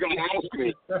 You're gonna ask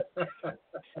me.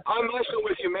 I'm messing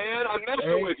with you, man. I'm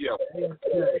messing with you.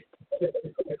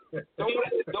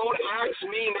 Don't ask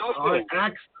me nothing. All right,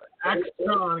 ask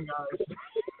Shawn, guys.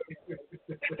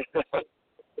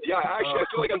 Yeah, actually, I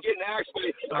feel like I'm getting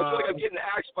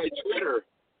axed by Twitter.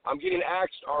 I'm getting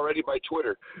axed already by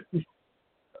Twitter.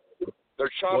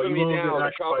 They're chopping me down.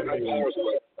 They're chopping my powers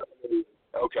away.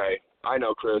 Okay, I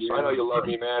know, Chris. Yeah. I know you love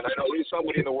me, man. I know at least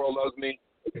somebody in the world loves me.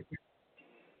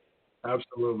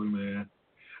 Absolutely, man.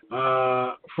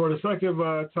 For the sake of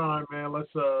time, man,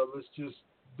 let's just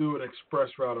do an express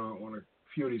route on a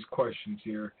few of these questions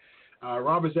here.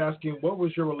 Rob is asking, what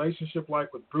was your relationship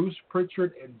like with Bruce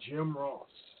Pritchard and Jim Ross?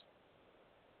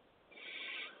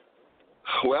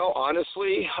 Well,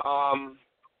 honestly,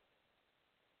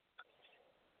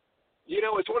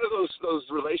 it's one of those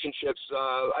relationships.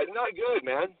 Not good,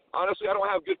 man. Honestly, I don't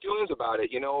have good feelings about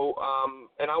it. And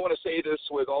I want to say this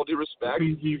with all due respect.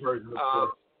 The PG version, of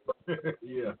course.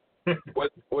 Yeah.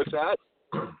 What's that?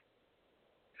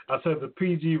 I said the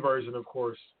PG version, of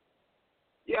course.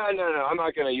 Yeah, no. I'm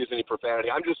not going to use any profanity.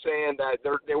 I'm just saying that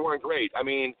they weren't great. I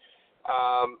mean,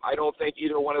 I don't think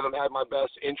either one of them had my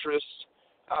best interests.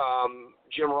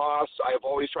 Jim Ross, I've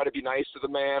always tried to be nice to the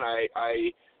man.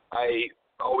 I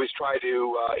always try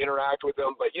to interact with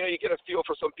them, but you get a feel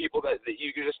for some people that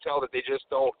you can just tell that they just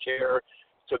don't care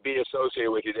to be associated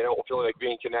with you. They don't feel like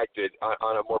being connected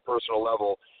on a more personal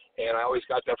level, and I always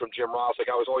got that from Jim Ross. Like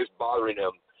I was always bothering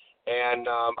him, and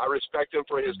I respect him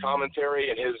for his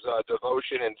commentary and his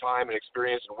devotion and time and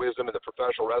experience and wisdom in the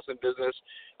professional wrestling business.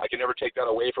 I can never take that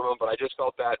away from him, but I just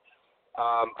felt that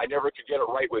I never could get it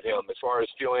right with him as far as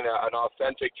feeling an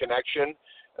authentic connection.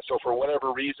 So for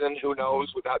whatever reason, who knows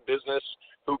with that business,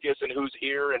 who gets in whose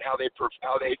ear and how they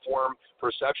form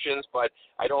perceptions. But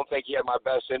I don't think he had my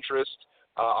best interest.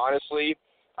 Honestly,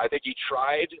 I think he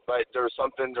tried, but there's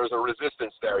a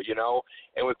resistance there,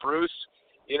 And with Bruce,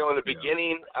 in the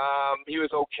beginning, he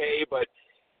was okay, but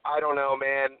I don't know,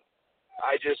 man.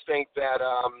 I just think that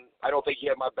I don't think he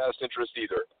had my best interest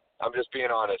either. I'm just being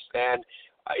honest. And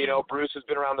Bruce has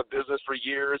been around the business for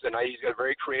years, and he's got a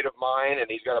very creative mind, and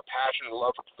he's got a passion and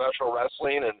love for professional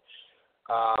wrestling. And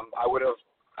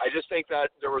I just think that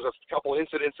there was a couple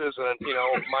incidences, and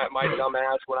my dumb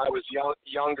ass when I was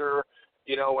younger,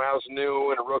 when I was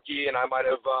new and a rookie, and I might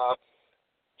have,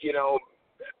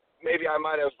 maybe I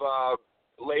might have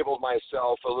labeled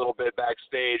myself a little bit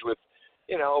backstage with,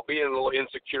 being a little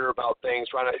insecure about things,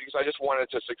 because I just wanted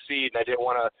to succeed, and I didn't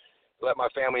want to let my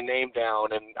family name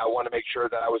down, and I want to make sure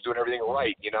that I was doing everything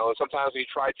right, And sometimes when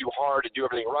you try too hard to do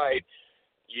everything right,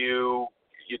 you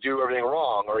do everything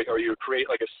wrong, or you create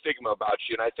like a stigma about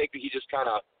you. And I think that he just kind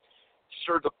of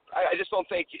stirred I just don't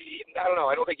think, I don't know,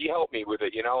 I don't think he helped me with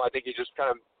it, I think he just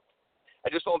kind of, I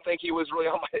just don't think he was really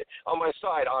on my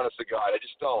side, honest to God. I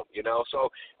just don't, So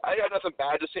I got nothing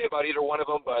bad to say about either one of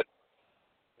them, but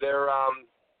they're, I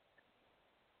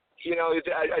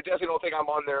definitely don't think I'm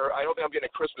on there. I don't think I'm getting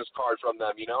a Christmas card from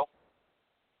them,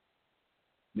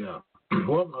 Yeah.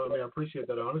 Well, I mean, I appreciate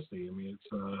that honesty. I mean,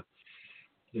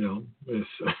 it's,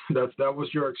 that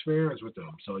was your experience with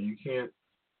them, so you can't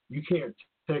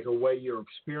take away your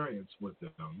experience with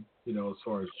them, as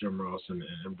far as Jim Ross and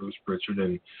Bruce Pritchard,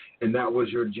 and that was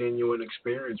your genuine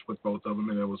experience with both of them,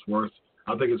 and I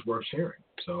think it's worth sharing.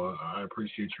 So I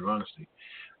appreciate your honesty.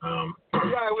 I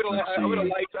would have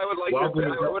liked to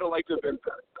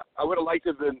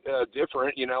have been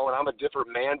different, and I'm a different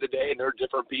man today, and they're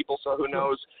different people. So who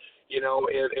knows,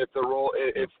 if the role,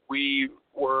 if we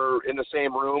were in the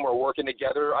same room or working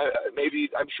together,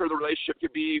 I'm sure the relationship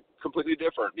could be completely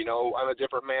different. You know, I'm a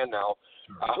different man now.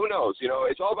 Who knows? You know,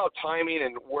 it's all about timing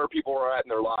and where people are at in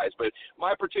their lives. But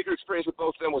my particular experience with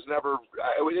both of them was never,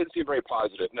 it didn't seem very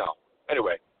positive. No.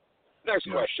 Anyway, next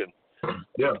question.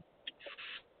 Yeah.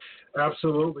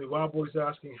 Absolutely. Wild Boy's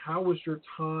asking, how was your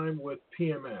time with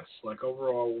PMS? Like,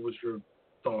 overall, what was your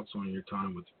thoughts on your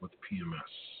time with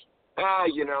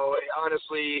PMS? You know,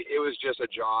 honestly, it was just a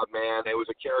job, man. It was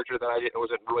a character that I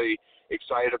wasn't really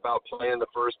excited about playing in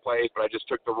the first place, but I just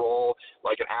took the role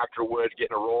like an actor would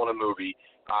getting a role in a movie.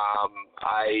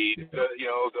 The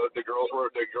girls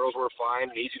were fine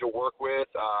and easy to work with.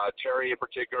 Terry in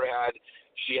particular had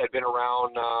been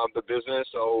around the business,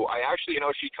 so I actually, you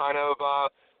know, she kind of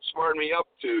smartened me up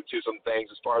to some things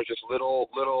as far as just little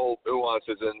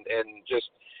nuances and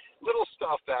just little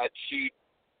stuff that she,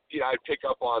 you know, I'd pick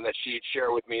up on that she'd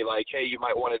share with me, like, hey, you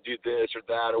might want to do this or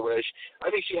that or wish. I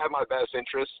think she had my best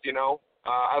interest, you know.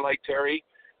 I like Terry.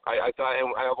 I thought,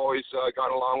 and I've always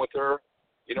gotten along with her,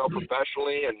 you know,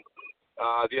 professionally. And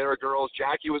the other girls,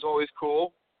 Jackie was always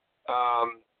cool,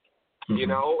 you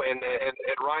know, and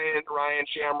Ryan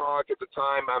Shamrock at the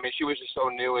time, I mean, she was just so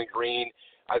new and green.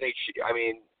 I think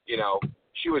you know,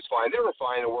 she was fine. They were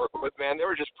fine to work with, man. They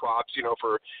were just props, you know,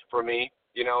 for me,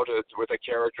 you know, with a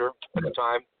character at the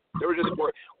time. They were just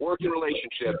working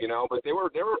relationship, you know, but they were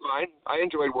fine. I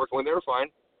enjoyed working when they were fine.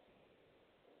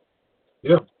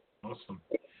 Yeah, awesome.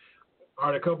 All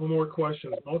right, a couple more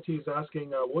questions. Multi is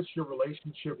asking, what's your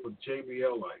relationship with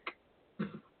JBL like?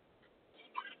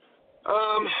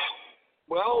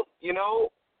 Well, you know,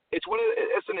 it's one of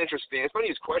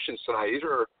these questions tonight. These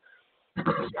are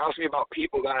asking me about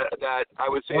people that I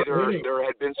would say there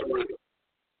had been some.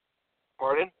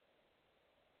 Pardon?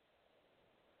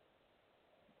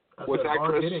 What's that,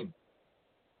 Chris? Hitting.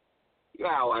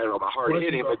 Well, I don't know about hard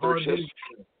hitting, but they're just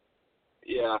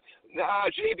yeah.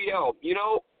 JBL, you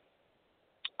know,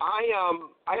 I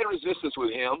had resistance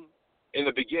with him in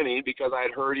the beginning because I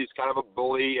had heard he's kind of a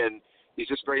bully and he's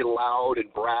just very loud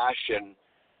and brash, and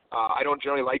I don't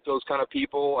generally like those kind of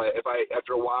people.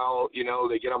 After a while, you know,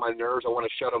 they get on my nerves, I want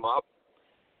to shut them up.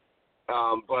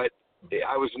 But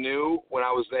I was new when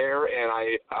I was there, and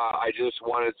I just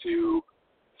wanted to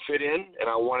fit in, and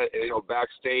I wanted, you know,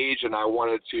 backstage, and I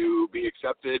wanted to be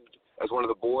accepted as one of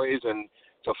the boys and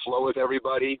to flow with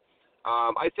everybody.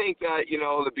 I think that, you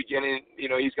know, in the beginning, you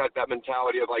know, he's got that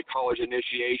mentality of like college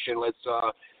initiation.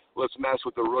 Let's mess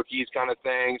with the rookies kind of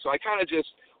thing. So I kind of just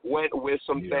went with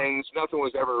some things. Nothing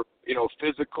was ever, you know,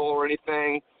 physical or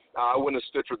anything. I wouldn't have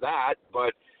stood for that,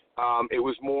 but it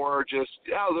was more just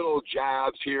little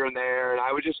jabs here and there. And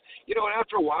I would just, you know, and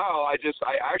after a while, I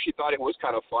actually thought it was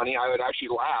kind of funny. I would actually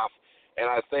laugh. And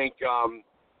I think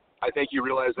you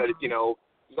realize that, you know,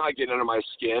 it's not getting under my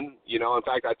skin, you know. In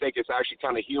fact, I think it's actually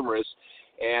kind of humorous.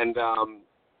 And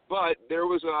but there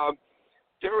was a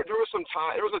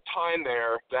time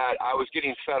there that I was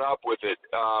getting fed up with it,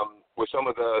 with some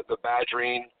of the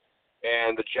badgering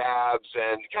and the jabs,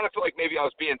 and kind of feel like maybe I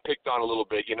was being picked on a little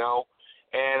bit, you know.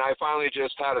 And I finally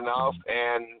just had enough,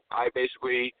 and I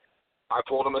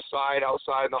pulled him aside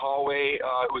outside in the hallway.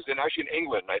 It was actually in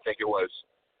England, I think it was,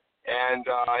 and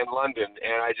in London.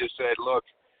 And I just said, look,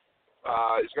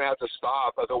 it's going to have to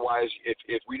stop. Otherwise,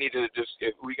 if we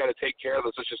got to take care of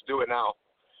this, let's just do it now.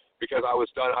 Because I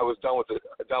was done with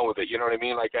it. You know what I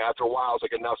mean? Like after a while, I was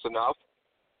like, enough's enough.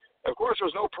 Of course, there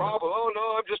was no problem. Oh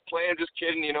no, I'm just playing, just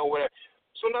kidding, you know, whatever.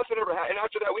 So nothing ever happened. And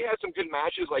after that, we had some good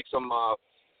matches, like some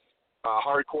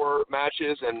hardcore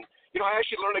matches, and you know, I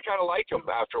actually learned to kind of like him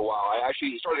after a while.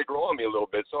 He started to grow on me a little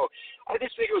bit. So I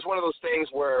just think it was one of those things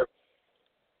where,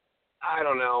 I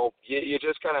don't know, you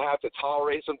just kind of have to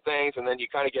tolerate some things, and then you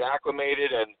kind of get acclimated.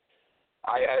 And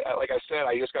I like I said,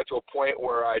 I just got to a point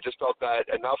where I just felt that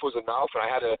enough was enough, and I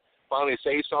had to finally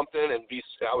say something and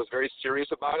I was very serious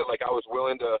about it. Like I was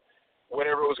willing to,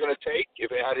 whatever it was going to take.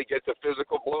 If it had to get to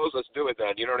physical blows, let's do it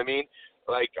then. You know what I mean?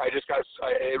 Like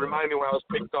it reminded me when I was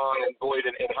picked on and bullied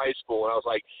in high school, and I was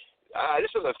like,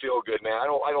 this doesn't feel good, man. I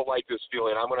don't like this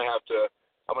feeling. I'm gonna have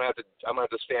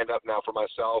to stand up now for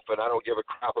myself, and I don't give a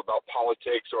crap about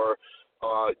politics or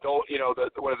don't, you know,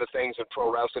 one of the things in pro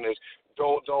wrestling is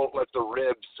don't let the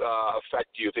ribs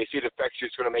affect you. If they see it affects you,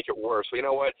 it's going to make it worse. So you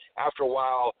know what? After a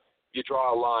while, you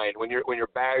draw a line. When your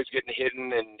bag's getting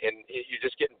hidden and you're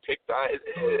just getting picked on,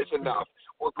 it's enough.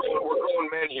 We're grown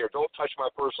men here. Don't touch my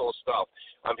personal stuff.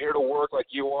 I'm here to work like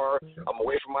you are. I'm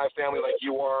away from my family like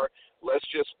you are. Let's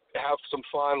just have some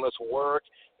fun. Let's work,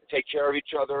 take care of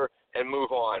each other, and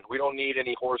move on. We don't need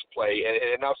any horseplay, and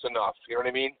enough's enough. You know what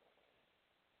I mean?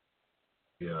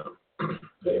 Yeah.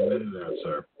 Amen to that,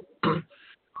 sir.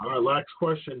 All right, last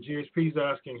question. GHP's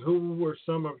asking, who were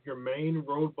some of your main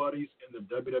road buddies in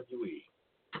the WWE?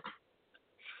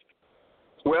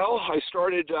 Well, I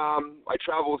started, I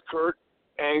traveled with Kurt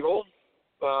Angle.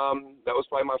 That was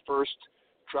probably my first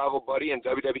travel buddy in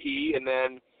WWE. And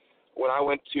then when I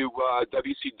went to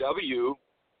WCW,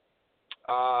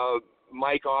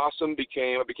 Mike Awesome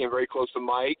I became very close to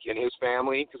Mike and his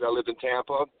family because I lived in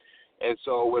Tampa. And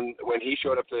so when he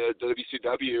showed up to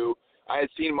WCW, I had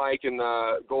seen Mike in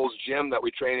Gold's Gym that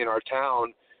we trained in our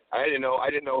town. I didn't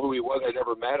know who he was. I'd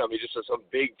never met him. He's just some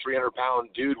big 300-pound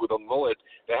dude with a mullet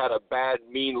that had a bad,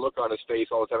 mean look on his face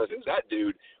all the time. I said, "Who's that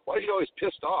dude? Why is he always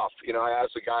pissed off?" You know, I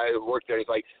asked the guy who worked there. He's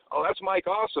like, "Oh, that's Mike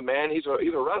Awesome, man. He's a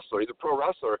wrestler. He's a pro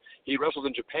wrestler. He wrestled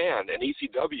in Japan and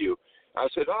ECW." I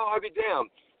said, "Oh, I'll be damned."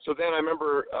 So then I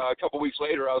remember a couple weeks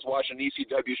later, I was watching an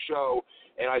ECW show,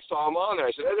 and I saw him on there.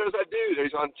 I said, "Hey, there's that dude.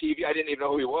 He's on TV." I didn't even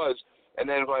know who he was. And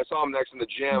then when I saw him next in the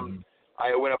gym,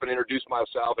 I went up and introduced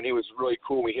myself, and he was really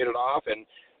cool. We hit it off, and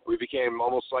we became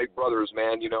almost like brothers,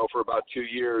 man, you know, for about 2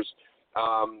 years.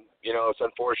 You know, it's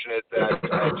unfortunate that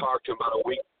I talked to him about a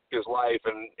week of his life,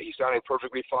 and he sounded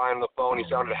perfectly fine on the phone. He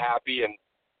sounded happy, and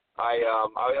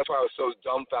that's why I was so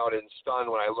dumbfounded and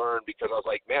stunned when I learned, because I was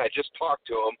like, man, I just talked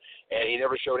to him, and he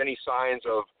never showed any signs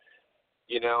of,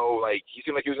 you know, like, he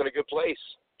seemed like he was in a good place.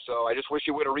 So I just wish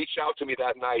he would have reached out to me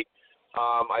that night.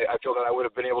 I feel that I would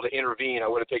have been able to intervene. I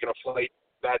would have taken a flight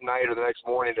that night or the next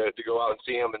morning to go out and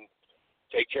see him and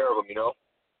take care of him, you know.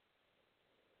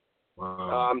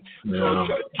 Wow. So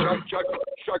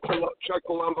Chuck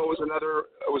Palumbo was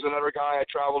another guy I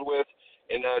traveled with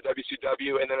in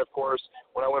WCW, and then of course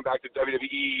when I went back to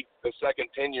WWE the second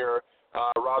tenure,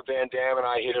 Rob Van Dam and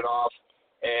I hit it off,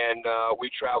 and we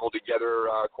traveled together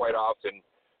quite often.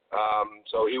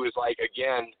 So he was like,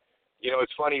 again, you know,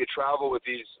 it's funny, you travel with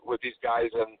these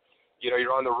guys, and you know,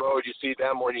 you're on the road, you see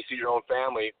them more than you see your own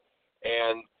family,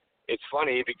 and it's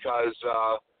funny because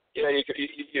you know,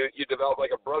 you develop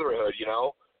like a brotherhood, you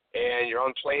know, and you're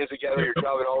on planes together, you're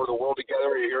traveling all over the world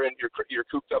together, you're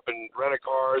cooped up in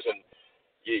rent-a-cars, and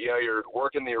you know, you're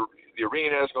working the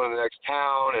arenas, going to the next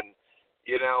town, and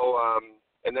you know,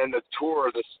 and then the tour,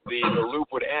 the loop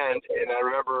would end, and I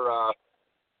remember.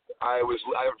 I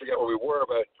forget where we were,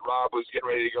 but Rob was getting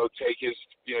ready to go take his,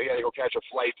 you know, he had to go catch a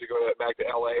flight to go back to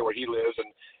LA where he lives, and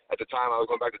at the time I was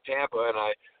going back to Tampa, and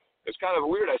it's kind of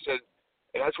weird. I said,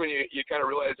 and that's when you kind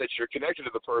of realize that you're connected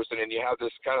to the person, and you have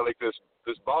this kind of like this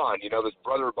bond, you know, this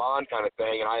brother bond kind of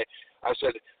thing. And I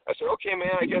said, okay,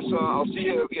 man, I guess I'll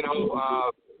see you, you know,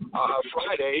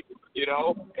 Friday, you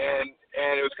know, and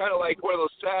it was kind of like one of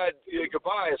those sad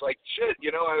goodbyes, like shit, you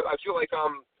know, I feel like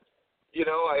you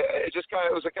know, it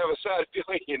was a kind of a sad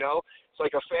feeling, you know. It's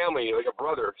like a family, like a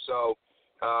brother. So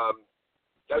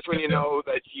that's when you know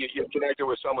that you're connected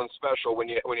with someone special, when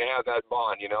you have that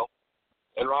bond, you know.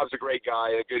 And Rob's a great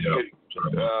guy, a good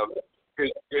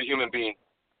human being.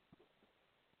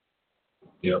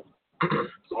 Yep.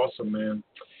 Awesome, man.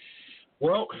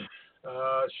 Well,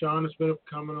 Shawn, it's been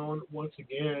coming on once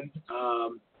again.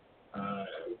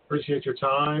 Appreciate your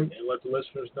time, and let the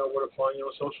listeners know where to find you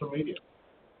on social media.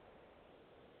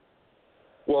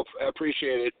 Well, I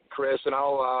appreciate it, Chris, and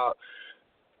I'll,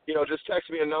 you know, just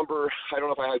text me a number. I don't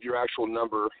know if I have your actual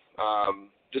number.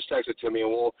 Just text it to me,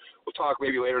 and we'll talk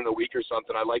maybe later in the week or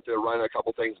something. I'd like to run a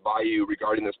couple things by you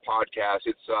regarding this podcast.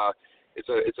 It's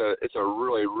a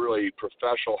really, really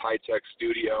professional, high-tech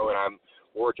studio, and I'm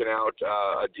working out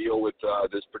a deal with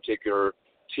this particular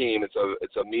team.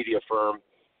 It's a media firm.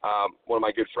 One of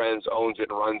my good friends owns it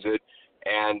and runs it,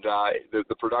 and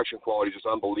the production quality is just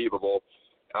unbelievable.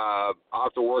 I'll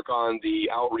have to work on the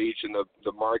outreach and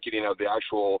the marketing of the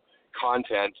actual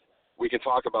content. We can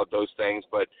talk about those things,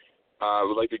 but I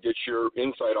would like to get your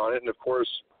insight on it. And, of course,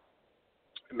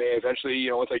 may eventually,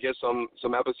 you know, once I get some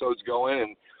episodes going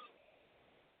and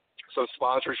some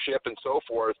sponsorship and so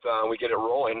forth, we get it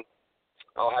rolling,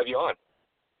 I'll have you on.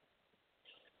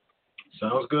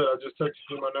 Sounds good. I just texted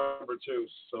you my number, too,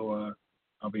 so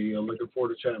I'll be looking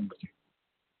forward to chatting with you.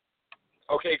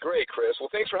 Okay, great, Chris. Well,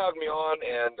 thanks for having me on,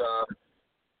 and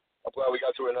I'm glad we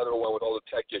got through another one with all the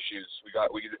tech issues.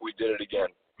 We did it again.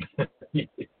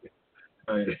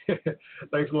 Right.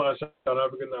 Thanks a lot, Shawn.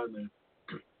 Have a good night, man.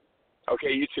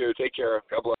 Okay, you too. Take care.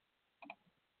 God bless.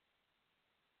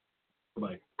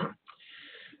 Bye.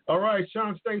 All right,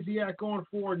 Shawn Stasiak going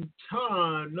for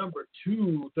time number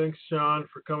 2. Thanks, Shawn,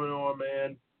 for coming on,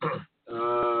 man.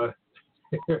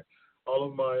 all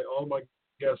my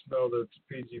guests know that it's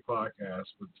a PG podcast,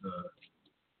 but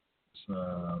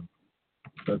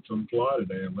got some fly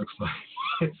today. It looks like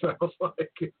it sounds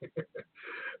like.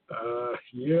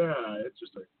 Yeah,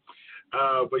 interesting.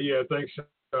 But yeah, thanks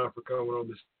Shawn, for coming on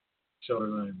this show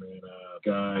tonight, man.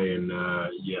 Guy, and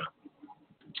yeah.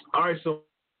 All right, so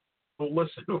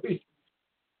listen, a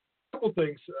couple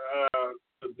things.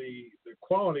 The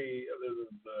quality of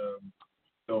the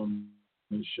film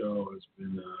show has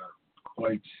been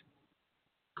quite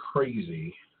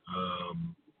crazy,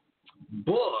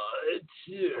 but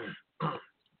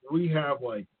we have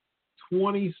like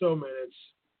 20 so minutes,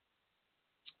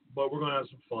 but we're gonna have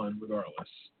some fun regardless.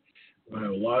 We're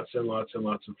gonna have lots and lots and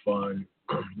lots of fun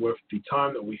with the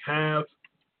time that we have,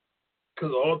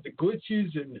 because all the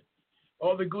glitches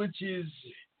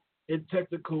and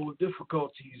technical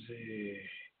difficulties.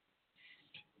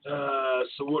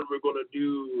 So what we're gonna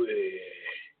do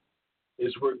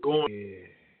is we're going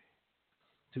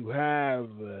to have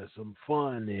some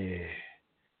fun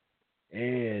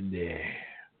and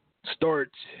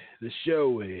start the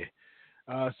show.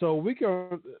 So we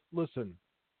can listen.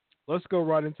 Let's go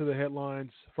right into the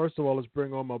headlines. First of all, let's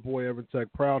bring on my boy Evan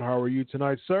Tech Proud. How are you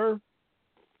tonight, sir?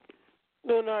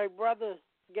 Doing all right, brother.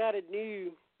 Got a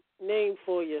new name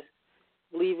for you. I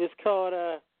believe it's called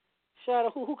Shadow.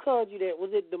 Who called you that?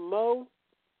 Was it DeMo?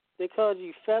 They called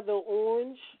you Feather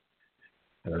Orange.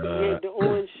 You had the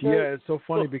orange shirt. Yeah, it's so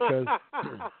funny because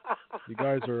you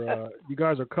guys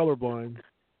are colorblind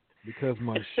because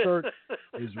my shirt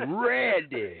is red.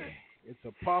 It's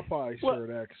a Popeye shirt,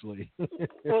 actually.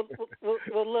 well,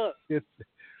 look.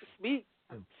 Speaking.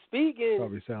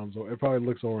 It probably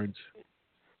looks orange.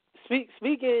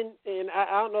 Speaking, and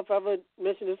I don't know if I ever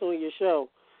mentioned this on your show.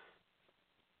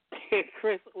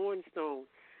 Chris Ornstone.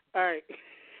 All right.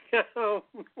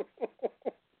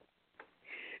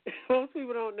 Most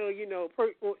people don't know,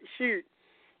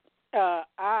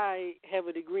 I have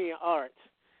a degree in arts.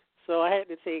 So I had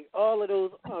to take all of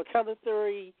those color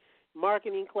theory,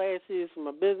 marketing classes for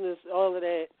my business, all of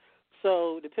that.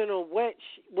 So depending on what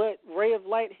ray of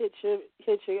light hits your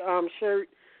shirt,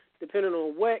 depending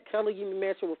on what color you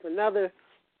match it with another,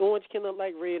 orange can look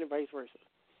like red and vice versa.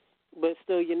 But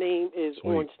still, your name is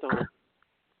Orangestone.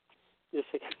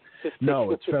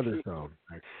 No, it's Featherstone.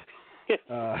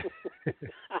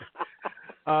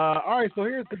 All right, so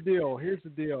here's the deal.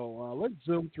 Let's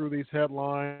zoom through these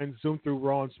headlines, zoom through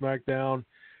Raw and SmackDown.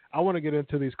 I want to get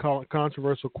into these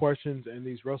controversial questions and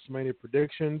these WrestleMania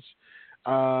predictions.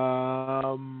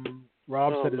 Rob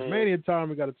said it's Mania time.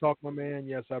 We got to talk, my man.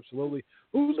 Yes, absolutely.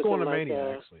 Who's going to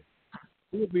Mania, actually?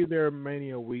 Who will be there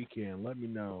Mania weekend? Let me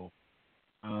know.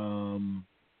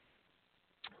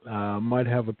 Might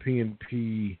have a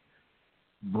P&P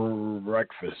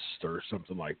breakfast or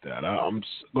something like that. I'm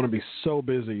going to be so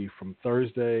busy from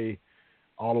Thursday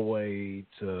all the way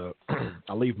to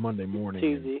I leave Monday morning.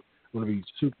 And I'm going to be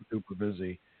super duper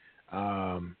busy.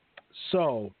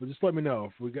 So just let me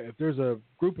know if there's a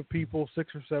group of people,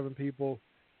 6 or 7 people.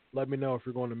 Let me know if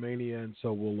you're going to Mania, and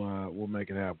so we'll make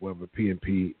it happen. We'll have a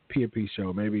P&P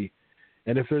show maybe,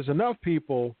 and if there's enough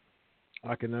people,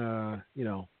 I can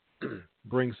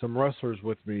bring some wrestlers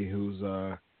with me who's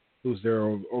there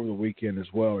over the weekend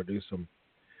as well, or do some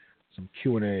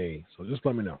Q&A. So just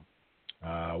let me know.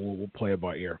 We'll play it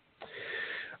by ear.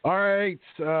 All right.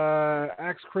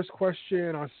 Ask Chris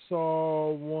question. I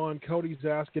saw one. Cody's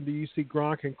asking, do you see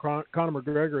Gronk and Conor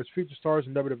McGregor as future stars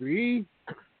in WWE?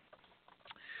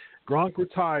 Gronk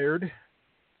retired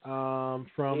from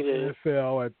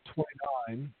NFL at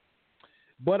 29.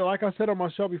 But like I said on my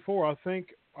show before, I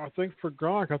think for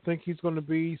Gronk, I think he's going to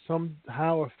be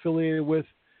somehow affiliated with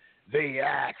the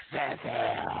XFL.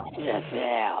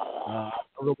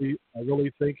 I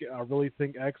really think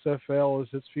XFL is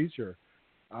his future.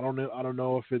 I don't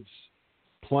know if it's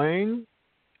playing.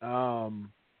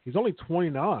 He's only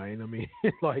 29. I mean,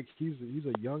 like he's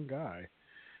a young guy.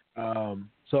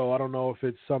 So I don't know if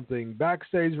it's something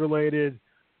backstage related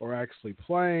or actually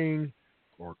playing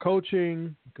or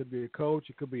coaching. It could be a coach.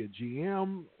 It could be a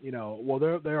GM. Well,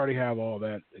 they already have all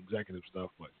that executive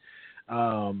stuff, but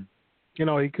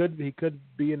he could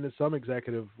be in some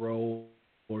executive role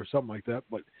or something like that.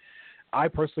 But I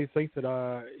personally think that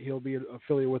he'll be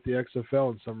affiliated with the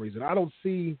XFL in some reason. I don't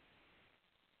see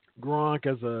Gronk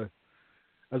as a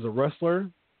wrestler.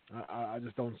 I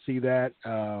just don't see that.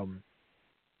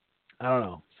 I don't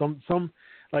know. Some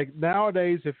like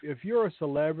nowadays, if you're a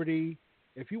celebrity,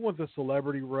 if you want the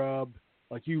celebrity rub,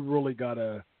 like you really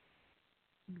gotta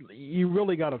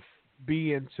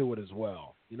be into it as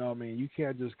well. You know what I mean? You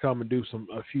can't just come and do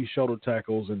a few shoulder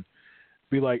tackles and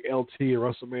be like LT at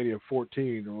WrestleMania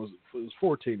 14, or it was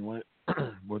 14, wasn't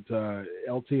it? With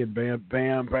LT and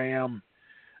Bam.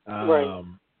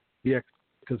 Yeah,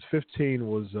 because 15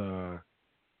 was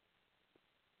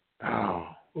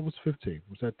What was 15?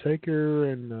 Was that Taker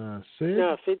and Sid?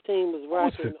 No, 15 was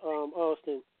Rock and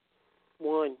Austin.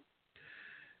 1.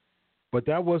 But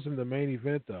that wasn't the main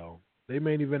event, though. They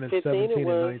main evented 15 17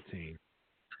 was, and 19.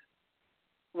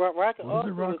 Rock and Was it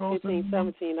Austin Rock was 15, Austin?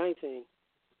 17, 19.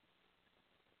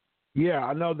 Yeah,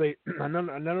 I know they. I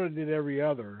know they did every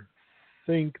other.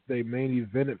 Think they main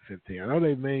evented 15. I know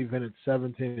they main evented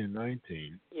 17 and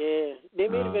 19. Yeah, they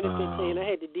main evented 15. I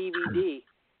had the DVD,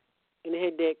 and it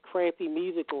had that crappy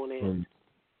music on it.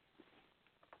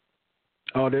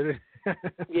 Oh, did it?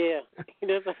 Yeah,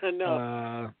 that's what I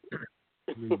know.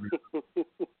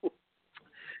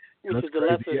 Which is the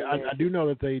lesser. Yeah, I do know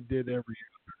that they did every.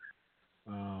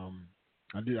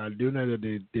 I do know that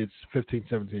they did 15,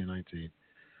 17, and 19.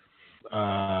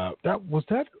 That was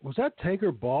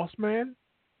Taker Boss Man?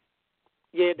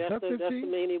 Yeah, that's the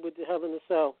mania with the Hell in a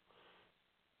Cell.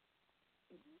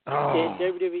 Oh, Yeah,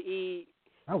 WWE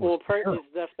on purpose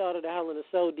left out of the Hell in a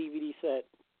Cell DVD set.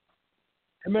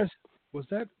 Was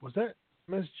that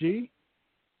MSG?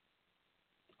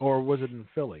 Or was it in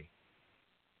Philly?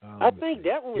 I think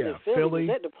that one was in Philly.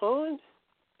 Was that the Pond?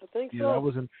 I think so. Yeah, that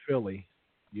was in Philly.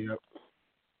 Yep.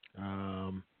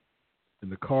 And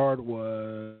the card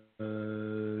was. It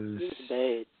was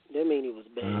bad. That mania was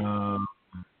bad.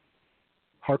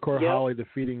 Hardcore Holly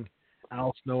defeating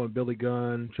Al Snow and Billy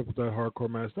Gunn. Triple threat hardcore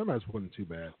match. That match wasn't too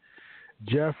bad.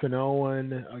 Jeff and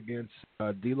Owen against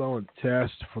D'Lo and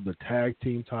Test for the tag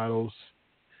team titles.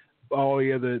 Oh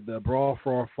yeah, the Brawl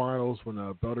for Our finals when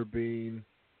Butterbean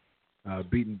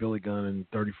beating Billy Gunn in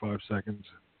 35 seconds.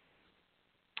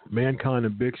 Mankind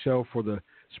and Big Show for the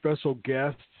special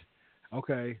guests.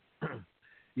 Okay.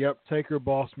 Yep, Taker,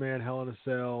 Boss Man, Hell in a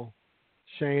Cell.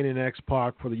 Shane and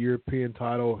X-Pac for the European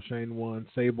title. Shane won.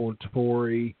 Sable and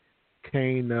Tori.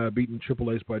 Kane beating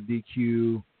Triple H by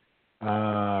DQ.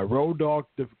 Road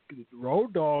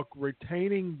Dogg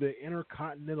retaining the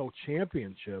Intercontinental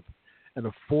Championship in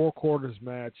a 4 quarters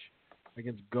match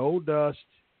against Goldust,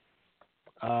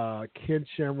 Ken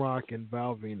Shamrock, and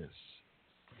Val Venus.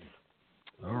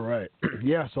 All right.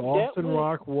 Yeah, so Austin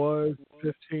Rock was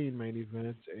 15 main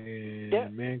events,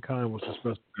 and Mankind was the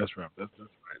special guest rep. That's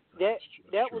right.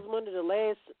 That was one of the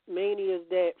last manias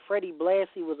that Freddie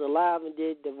Blassie was alive and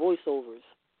did the voiceovers.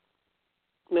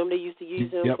 Remember they used to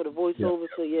use him for the voiceovers?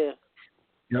 So, yeah.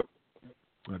 Yep.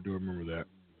 I do remember that.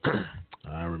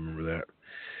 I remember that.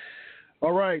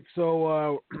 All right,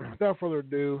 so without further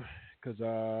ado, because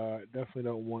I definitely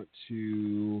don't want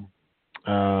to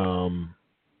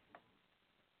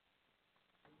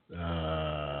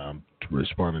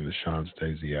responding to Shawn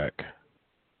Stasiak.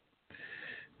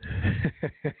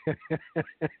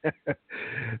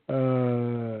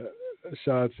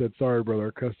 Shawn said, "Sorry, brother.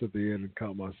 I cussed at the end and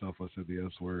caught myself. I said the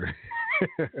S word."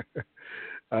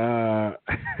 I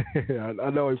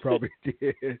know he probably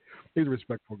did. He's a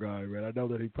respectful guy, man. I know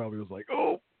that he probably was like,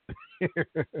 "Oh."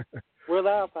 We're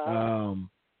live,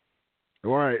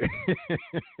 right.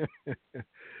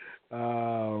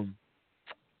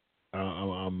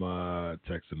 I'm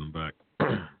texting him back.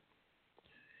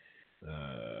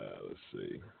 Let's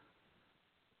see.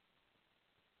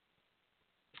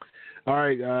 All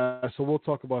right, so we'll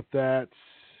talk about that.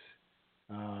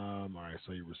 All right,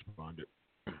 so you responded.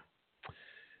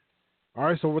 All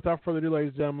right, so without further ado, ladies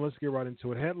and gentlemen, let's get right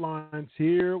into it. Headlines,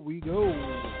 here we go.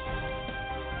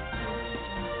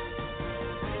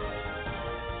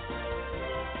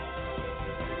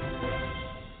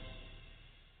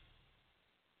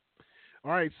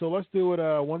 All right, so let's do it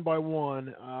one by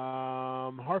one.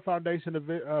 Heart Foundation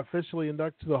officially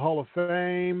inducted to the Hall of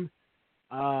Fame.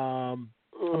 I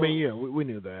mean, yeah, we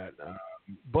knew that.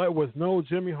 But with no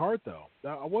Jimmy Hart, though.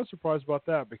 I was surprised about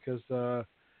that because the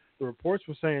reports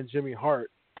were saying Jimmy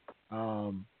Hart.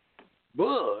 But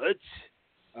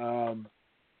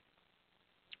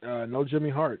no Jimmy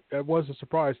Hart. That was a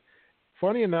surprise.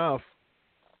 Funny enough,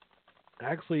 I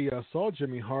actually saw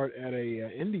Jimmy Hart at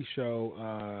a indie show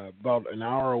about an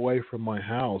hour away from my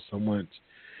house. I went.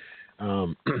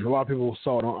 A lot of people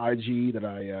saw it on IG that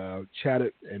I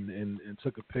chatted and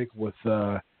took a pic with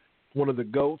one of the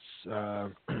GOATs,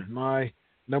 my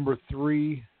number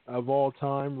 3 of all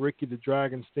time, Ricky the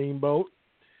Dragon Steamboat.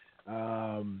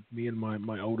 Me and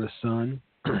my oldest son,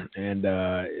 and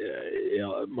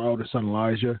my oldest son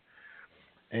Elijah.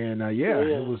 And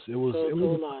it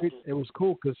was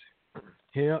cool because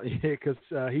he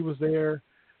was there,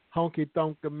 Honky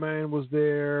Tonk the Man was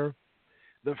there,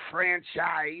 the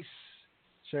franchise.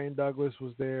 Shane Douglas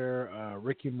was there.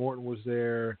 Ricky Morton was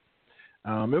there.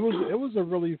 It was a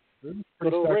really pretty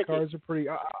stacked cards. Are pretty.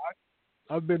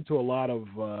 I've been to a lot of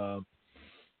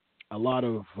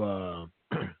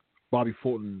Bobby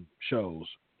Fulton shows,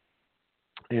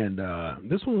 And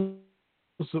this one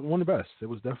was one of the best. It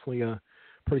was definitely a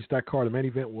pretty stacked card. The main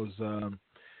event was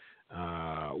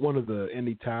one of the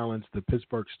indie talents, the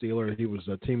Pittsburgh Steelers. He was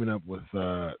teaming up with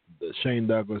Shane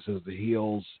Douglas as the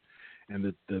heels,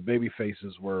 and the baby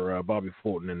faces were Bobby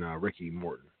Fulton and Ricky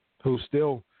Morton,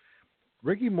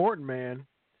 Ricky Morton, man,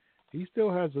 he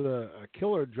still has a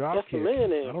killer drop kick.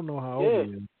 I don't know how old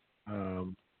he is.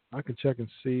 I can check and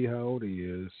see how old he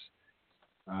is.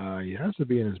 He has to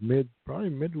be in his mid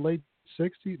to late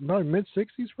 60s, probably mid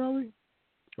 60s, probably,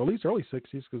 or at least early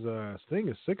 60s, because Sting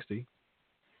is 60.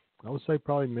 I would say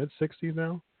probably mid 60s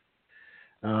now.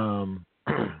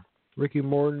 Ricky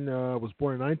Morton was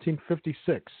born in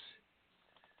 1956,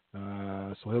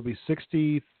 so he'll be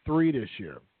 63 this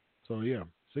year. So yeah,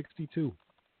 62.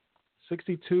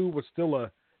 62 was still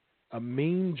a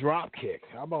mean drop kick.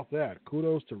 How about that?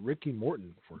 Kudos to Ricky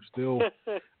Morton for still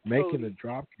making the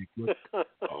drop kick look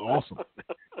awesome.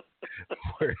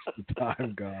 Where's the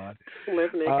time, God? I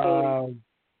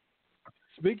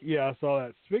saw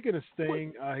that. Speaking of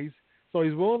Sting, he's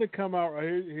willing to come out right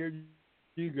here. Here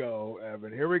you go,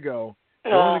 Evan. Here we go.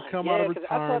 Willing to come out of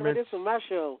retirement. I thought this was my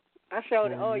show. I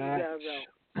showed all you guys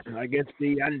out against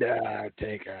the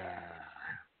Undertaker.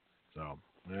 So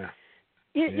yeah.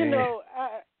 You know,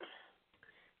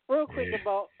 real quick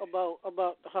about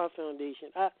the Heart Foundation.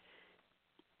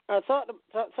 I talked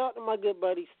to my good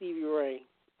buddy Stevie Ray.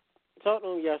 Talked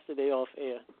to him yesterday off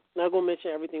air. Not gonna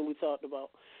mention everything we talked about.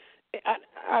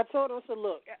 I told him, I said,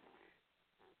 look,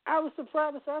 I was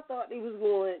surprised. I thought he was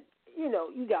going. You know,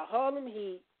 you got Harlem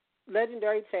Heat,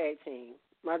 legendary tag team,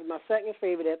 my second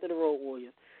favorite after the Road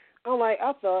Warriors.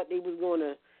 I thought they was going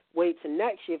to wait till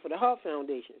next year for the Heart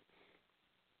Foundation.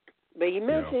 But he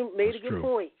made a good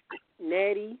point.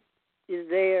 Natty is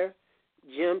there.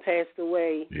 Jim passed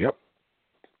away. Yep.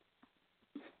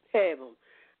 Have him.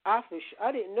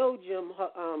 I didn't know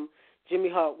Jimmy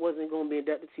Hart wasn't going to be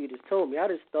inducted till you just told me. I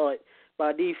just thought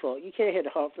by default you can't have the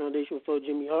Hart Foundation before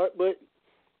Jimmy Hart. But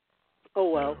oh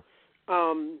well.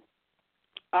 Yeah.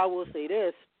 I will say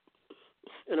this,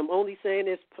 and I'm only saying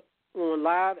this on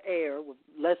live air with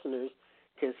listeners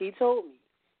because he told me.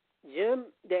 Jim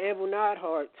the Anvil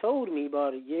Neidhart told me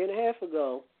about a year and a half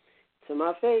ago to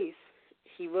my face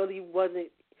he really wasn't,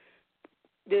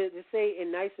 to say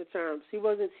in nicer terms, he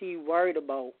wasn't too worried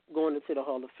about going into the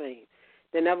Hall of Fame.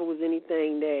 There never was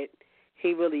anything that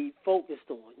he really focused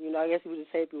on. You know, I guess he was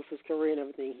just happy with his career and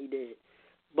everything he did.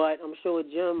 But I'm sure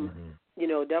Jim, you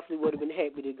know, definitely would have been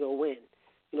happy to go in.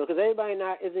 You know, because everybody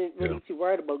isn't really too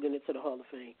worried about getting into the Hall of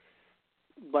Fame.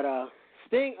 But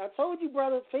Sting, I told you,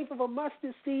 brother, faith of a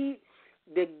mustard seed,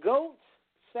 the GOAT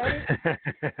said it.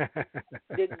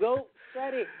 The GOAT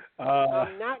said it.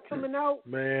 I'm not coming out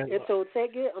until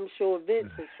Taker. I'm sure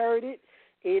Vince has heard it.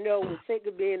 And, you know, with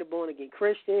Taker being a born-again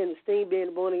Christian and Sting being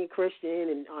a born-again Christian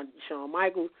and Shawn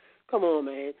Michaels, come on,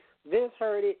 man. Vince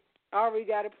heard it. Already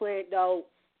got it planned out.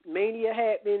 Mania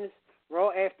happens.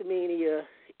 Raw after Mania.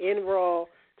 In Raw.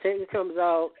 Taker comes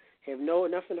out. Have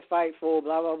nothing to fight for.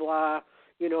 Blah, blah, blah.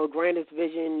 You know, grandest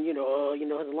vision, you know,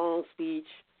 his long speech.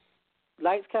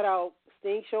 Lights cut out.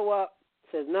 Sting show up,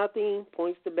 says nothing,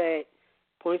 points to bat,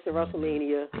 points to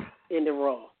WrestleMania, in the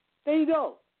Raw. There you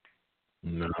go.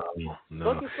 No.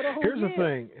 Here's the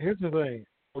thing.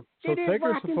 So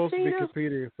Taker's supposed to be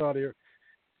competing in Saudi Arabia.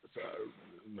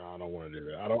 No, I don't want to do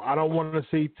that. I don't want to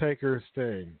see Taker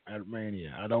Sting at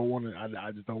Mania. I don't want to.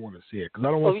 I just don't want to see it because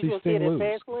I don't want to see Sting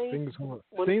lose. Sting's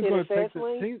going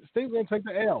to take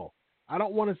the L. I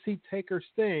don't want to see Taker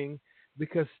Sting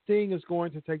because Sting is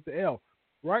going to take the L.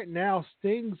 Right now,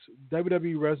 Sting's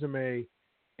WWE resume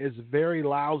is very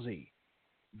lousy.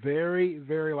 Very,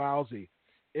 very lousy.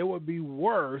 It would be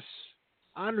worse.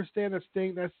 I understand that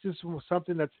Sting, that's just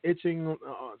something that's itching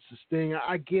to Sting.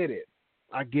 I get it.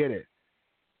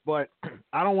 But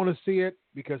I don't want to see it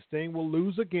because Sting will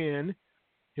lose again.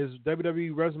 His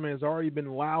WWE resume has already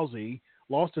been lousy.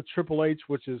 Lost to Triple H,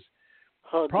 which is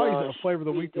probably a flavor of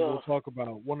the week that we'll talk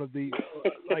about. One of the,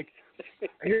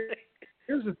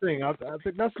 here's the thing. I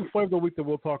think that's the flavor of the week that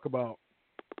we'll talk about.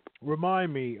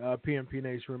 Remind me, PMP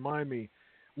Nation, remind me.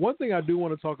 One thing I do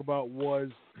want to talk about was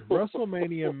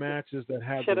WrestleMania matches that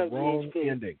had the wrong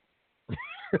ending.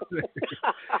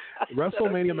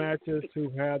 WrestleMania matches who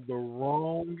had the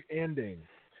wrong ending.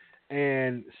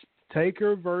 And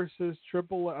Taker versus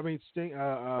Sting,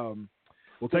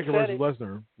 Taker versus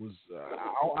Lesnar was,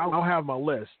 I'll have my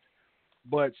list,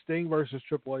 but Sting versus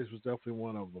Triple H was definitely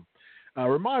one of them.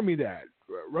 Remind me that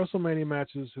WrestleMania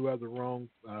matches who have the wrong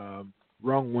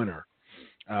winner.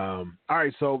 All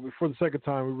right, so for the second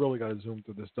time, we really got to zoom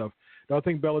through this stuff. Do I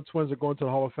think Bella Twins are going to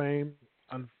the Hall of Fame?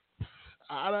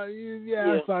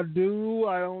 Yes, I do.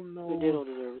 I don't know. They don't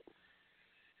deserve it.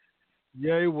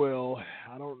 Yeah, they will.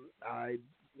 Do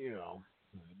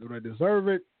they deserve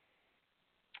it?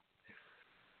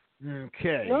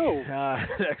 Okay. No.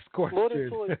 Next question. More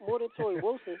than Tori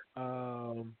Wilson.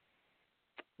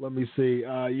 Let me see.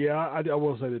 I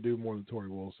will say they do more than Tori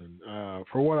Wilson.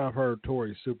 For what I've heard,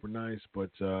 Tori's super nice, but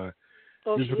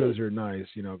just because you're nice,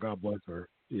 God bless her.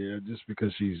 Yeah, just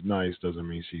because she's nice doesn't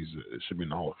mean she should be in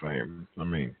the Hall of Fame. I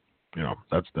mean,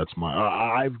 that's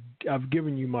my. I've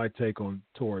given you my take on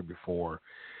Tori before,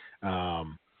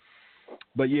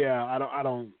 but yeah, I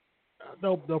don't.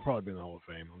 They'll probably be in the Hall of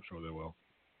Fame. I'm sure they will.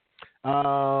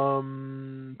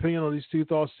 Opinion on these two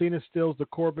thoughts: Cena steals the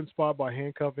Corbin spot by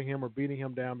handcuffing him or beating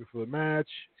him down before the match,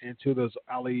 and two, does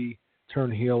Ali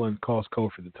turn heel and cost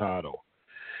Kofi the title?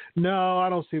 No, I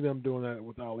don't see them doing that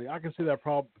with Ali. I can see that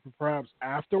perhaps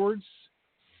afterwards.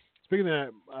 Speaking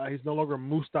of that, he's no longer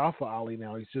Mustafa Ali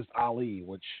now. He's just Ali,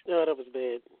 which that was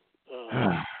bad.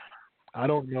 I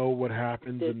don't know what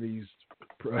happens in these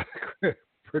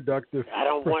productive,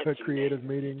 creative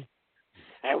meetings.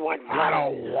 I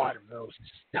don't want no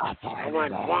stuff. I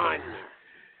want one.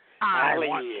 Ali.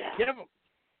 Give him.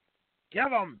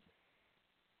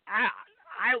 I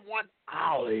want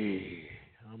Ali.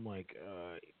 I'm like,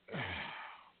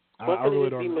 I really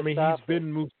don't. I mean, he's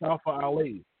been Mustafa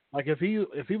Ali. Like if he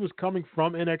was coming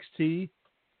from NXT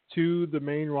to the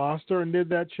main roster and did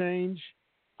that change,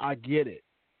 I get it.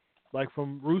 Like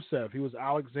from Rusev, he was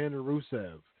Alexander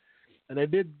Rusev, and they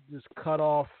did just cut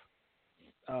off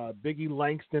Biggie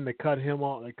Langston. They cut him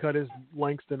off. They cut his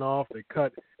Langston off. They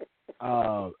cut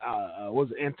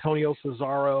was Antonio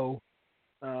Cesaro.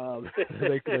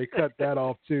 They cut that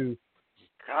off too.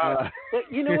 But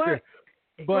you know what?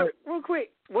 But real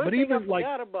quick, but thing even I like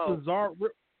about. Cesaro.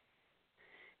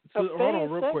 Hold on,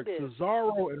 real quick.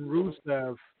 Cesaro and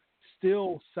Rusev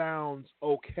still sounds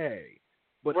okay,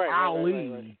 but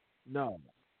Ali, no,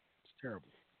 it's terrible.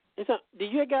 Do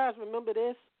you guys remember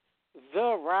this? The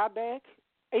Ryback.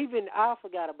 Even I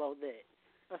forgot about that.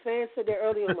 A fan said that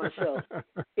earlier on my show.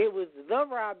 It was the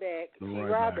Ryback.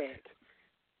 Ryback.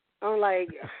 I'm like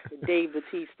Dave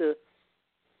Bautista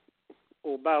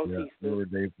or Bautista. Yeah, or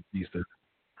Dave Bautista.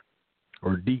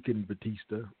 Or Deacon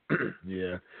Batista.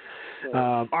 Yeah.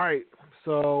 All right.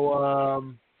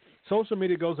 So social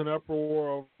media goes in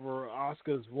uproar over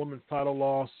Asuka's women's title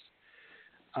loss.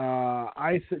 Do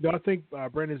I think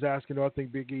Brandon's asking? Do I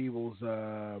think Big E was?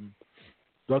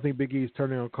 Do I think Big E is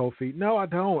turning on Kofi? No, I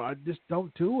don't. I just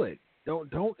don't do it.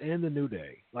 Don't end the New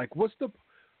Day. Like, what's the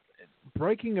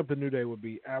breaking up the New Day would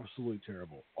be absolutely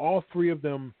terrible. All three of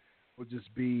them would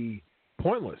just be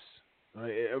pointless.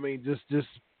 I mean, just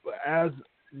as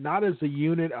not as a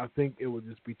unit, I think it would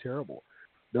just be terrible.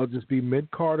 They'll just be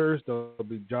mid-carders. They'll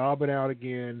be jobbing out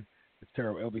again. It's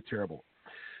terrible. It'll be terrible.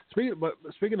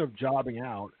 Speaking of jobbing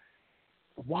out,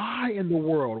 why in the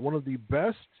world one of the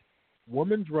best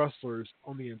women's wrestlers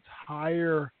on the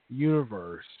entire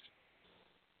universe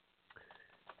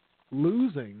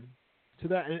losing to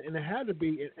that? And it had to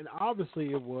be, and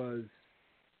obviously it was.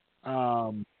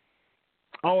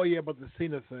 Oh yeah, but the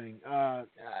Cena thing. I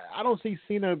don't see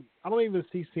Cena. I don't even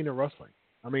see Cena wrestling.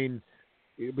 I mean,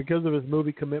 because of his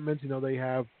movie commitments, they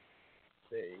have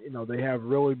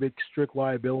really big strict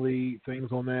liability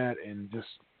things on that, and just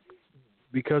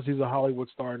because he's a Hollywood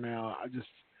star now,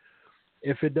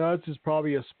 if it does, it's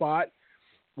probably a spot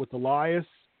with Elias.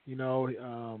 Yeah,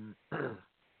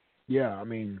 I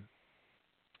mean,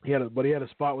 he had a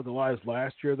spot with Elias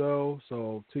last year though,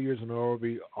 so 2 years in a row would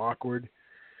be awkward.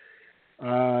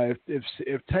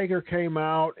 If Taker came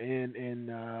out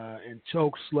and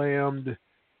choke slammed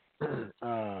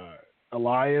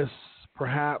Elias,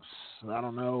 perhaps, I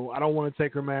don't know. I don't want a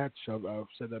Taker match. I've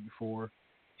said that before.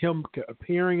 Him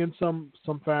appearing in some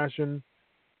fashion,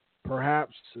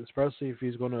 perhaps, especially if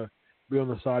he's going to be on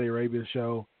the Saudi Arabia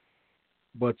show.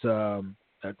 But a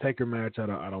Taker match, I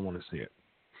don't want to see it.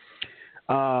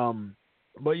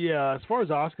 But yeah, as far as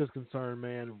Asuka's concerned,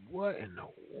 man, what in the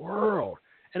world?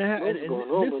 And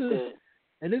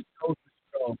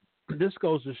this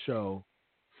goes to show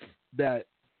that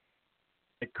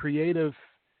a creative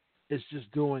is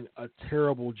just doing a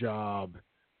terrible job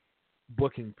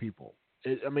booking people.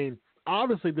 I mean,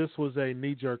 obviously this was a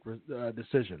knee-jerk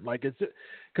decision. Like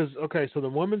so the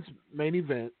women's main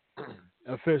event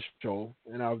official,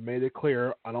 and I've made it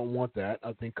clear I don't want that.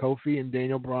 I think Kofi and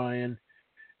Daniel Bryan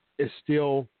is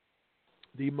still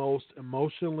the most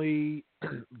emotionally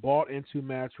bought into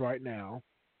match right now.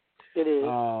 It is.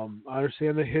 I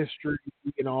understand the history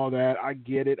and all that. I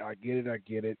get it.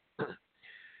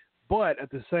 But at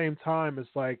the same time,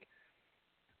 it's like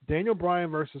Daniel Bryan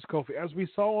versus Kofi, as we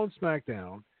saw on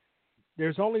SmackDown,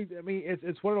 there's only,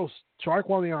 it's one of those strike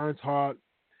while the iron's hot.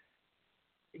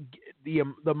 The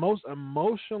most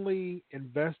emotionally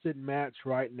invested match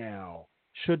right now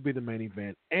should be the main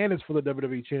event, and it's for the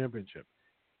WWE Championship.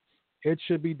 It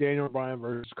should be Daniel Bryan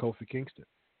versus Kofi Kingston.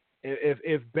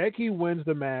 If Becky wins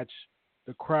the match,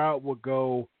 the crowd will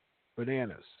go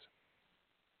bananas.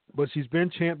 But she's been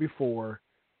champ before,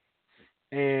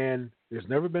 and there's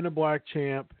never been a black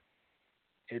champ.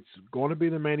 It's going to be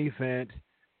the main event.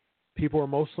 People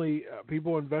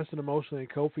invested emotionally in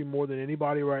Kofi more than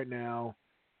anybody right now.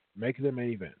 Make it the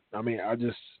main event.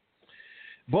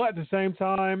 But at the same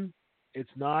time,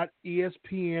 it's not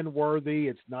ESPN worthy.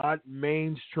 It's not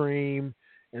mainstream,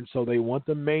 and so they want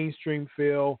the mainstream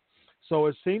feel. So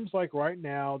it seems like right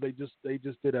now they just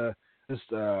did a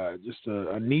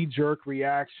knee-jerk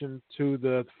reaction to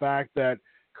the fact that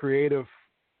Creative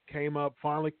came up,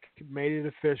 finally made it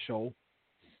official,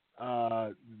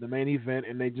 the main event,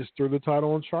 and they just threw the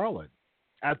title on Charlotte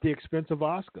at the expense of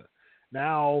Asuka.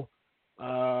 Now,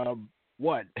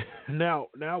 what? Now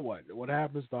what? What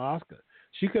happens to Asuka?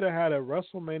 She could have had a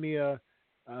WrestleMania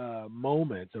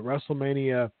moment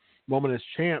as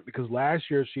champ, because last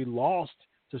year she lost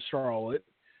to Charlotte,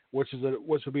 which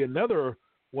would be another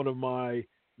one of my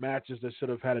matches that should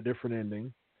have had a different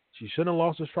ending. She shouldn't have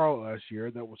lost to Charlotte last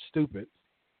year. That was stupid.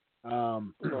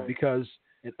 Because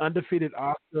an undefeated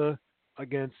Asuka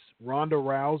against Ronda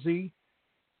Rousey,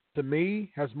 to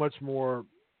me, has much more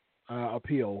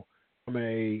appeal from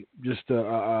a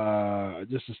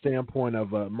standpoint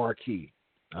of a marquee.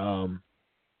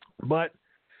 But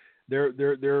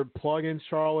they're plugging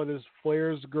Charlotte as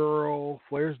Flair's girl,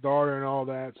 Flair's daughter, and all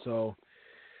that. So,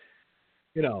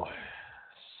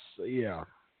 yeah.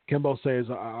 Kimbo says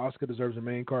Asuka deserves a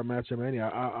main card match at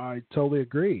Mania. I totally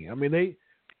agree.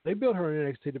 They built her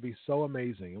in NXT to be so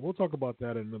amazing, and we'll talk about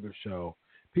that in another show.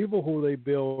 People who they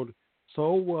build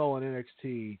so well in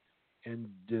NXT, and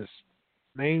just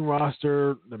the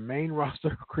main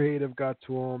roster creative got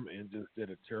to them and just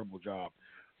did a terrible job.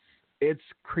 It's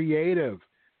Creative.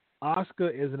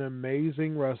 Asuka is an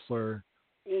amazing wrestler.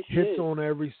 Hits on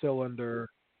every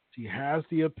cylinder. She has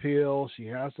the appeal. She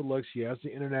has the look. She has the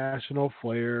international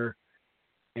flair,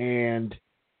 and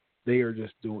they're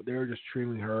just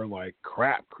treating her like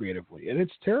crap creatively, and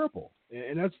it's terrible.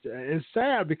 And it's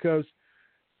sad because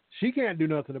she can't do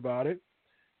nothing about it,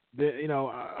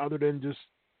 other than just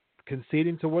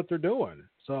conceding to what they're doing.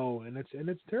 So, and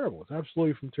it's terrible. It's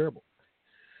absolutely terrible.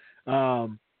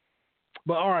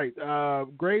 But all right,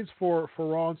 grades for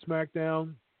Raw and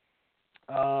SmackDown.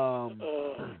 Oh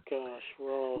gosh,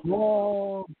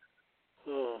 Raw.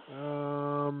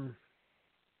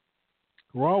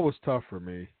 Raw was tough for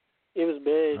me. It was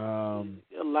bad.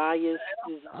 Elias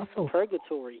is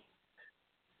purgatory.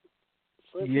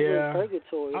 Yeah,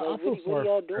 purgatory. I feel sorry what are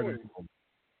y'all for Kurt doing? Angle.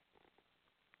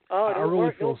 Oh, I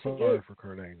really feel sorry for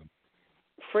Kurt Angle.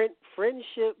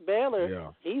 Friendship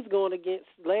Balor, he's going against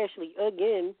Lashley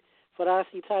again for the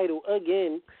IC title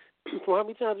again. For how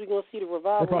many times are we going to see the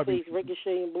Revival face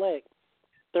Ricochet and Black?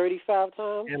 35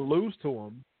 times? And lose to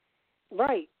him.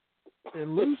 Right.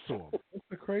 And lose to him. That's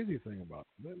the crazy thing about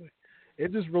it.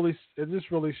 It just really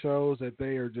shows that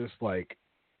they are just like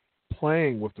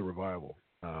playing with the Revival.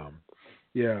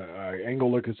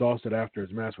 Angle looked exhausted after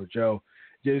his match with Joe.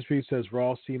 JSP says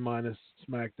Raw C-,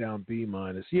 SmackDown B-.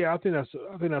 Yeah, I think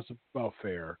that's about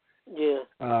fair. Yeah.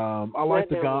 I like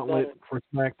the gauntlet for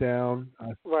SmackDown.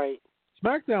 Right.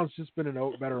 SmackDown's just been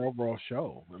a better overall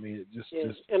show.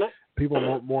 People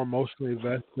are more emotionally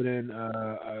invested in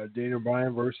Daniel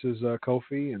Bryan versus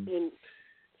Kofi, and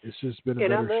it's just been a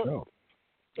better show.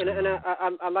 And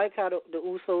I like how the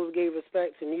Usos gave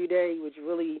respect to New Day, which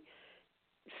really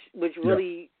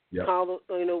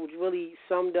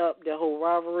summed up the whole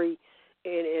rivalry.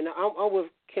 And I'm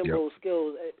with Kimbo's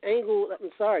skills. Angle,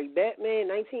 Batman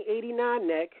 1989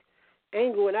 neck.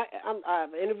 Angle, and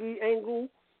I've interviewed Angle.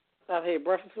 I've had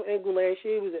breakfast with Angle last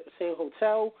year. He was at the same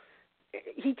hotel.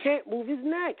 He can't move his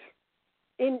neck.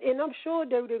 And I'm sure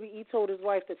WWE told his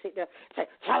wife to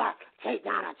tell her, take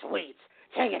down her tweets.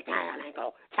 Take it down,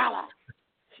 Angle. Tell her.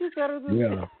 She said it was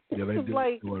they did.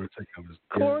 Like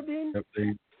Corbin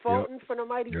fighting for the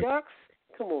Mighty Ducks.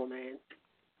 Come on, man.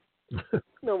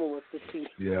 No one wants to see.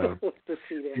 Wants to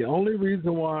see that. The only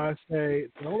reason why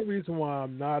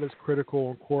I'm not as critical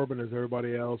on Corbin as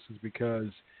everybody else is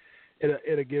because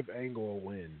it'll give Angle a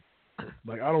win.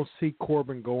 Like, I don't see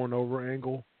Corbin going over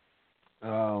Angle,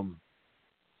 and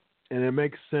it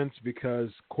makes sense because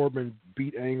Corbin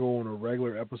beat Angle on a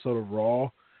regular episode of Raw.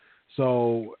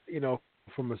 So,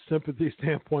 from a sympathy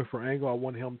standpoint for Angle, I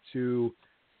want him to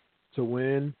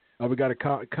win. We got a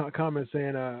comment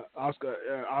saying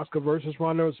Oscar versus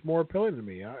Ronda is more appealing to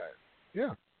me. I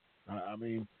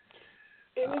mean,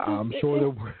 I'm sure that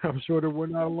we're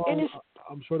not alone.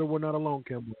 I'm sure that we're not alone,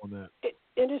 Kimball, on that.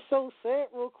 And it's so sad.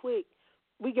 Real quick,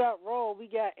 we got Raw, we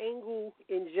got Angle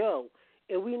and Joe,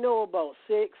 and we know about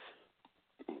 5-6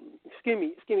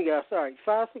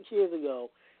 years ago,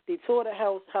 they tore the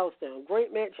house down.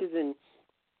 Great matches in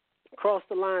Cross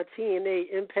the Line, TNA,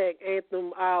 Impact,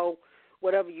 Anthem, OW,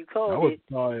 whatever you call it. That was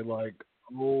probably like,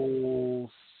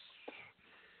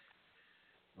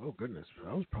 oh goodness,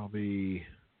 that was probably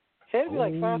had to be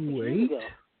like 5-6 years ago.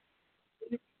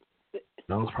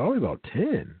 That was probably about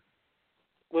 10.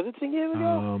 Was it 10 years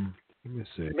ago? Let me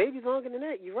see. Maybe longer than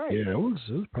that. You're right. Yeah, it was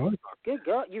probably about. Good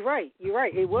God, you're right.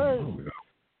 It was. Oh,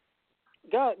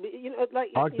 God,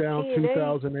 like Lockdown TNA,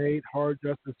 2008, Hard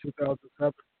Justice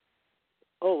 2007.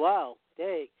 Oh wow,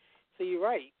 dang! So you're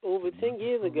right. Over 10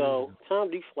 years ago, time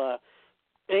do fly.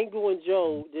 Angle and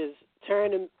Joe just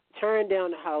tearing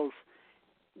down the house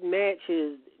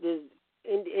matches.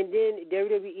 And then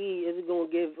WWE isn't going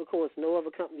to give, of course, no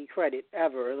other company credit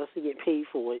ever unless they get paid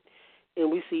for it. And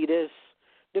we see this.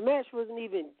 The match wasn't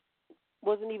even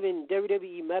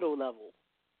WWE medal level.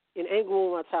 And Angle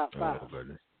in my top 5. Oh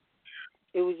goodness.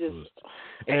 It was just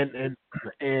and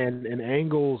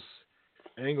Angle's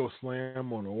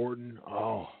slam on Orton.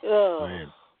 Oh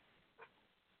man.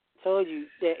 Told you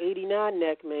that 89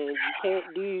 neck, man. You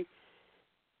can't do.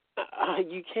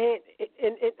 You can't.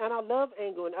 And I love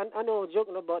Angle. And I know I'm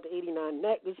joking about the 89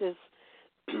 neck. It's just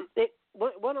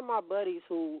one of my buddies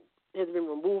who has been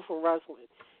removed from wrestling.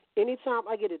 Anytime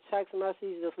I get a text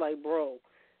message that's like, bro,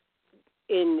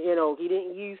 and he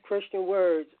didn't use Christian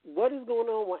words. What is going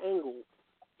on with Angle?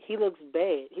 He looks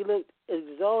bad. He looked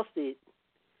exhausted.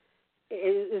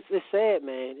 It's sad,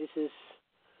 man. It's just.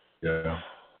 Yeah,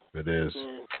 it is.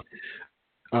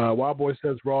 Wild Boy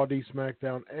says Raw D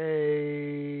SmackDown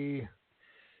A,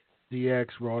 DX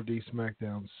Raw D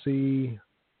SmackDown C.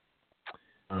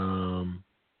 All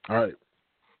right.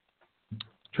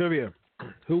 Trivia: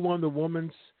 who won the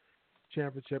Women's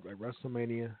Championship at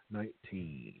WrestleMania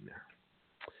 19?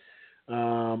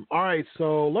 All right,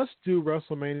 so let's do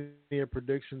WrestleMania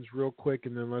predictions real quick,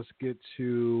 and then let's get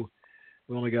to.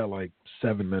 We only got like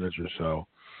 7 minutes or so.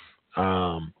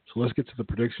 So let's get to the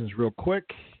predictions real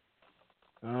quick.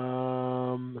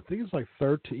 I think it's like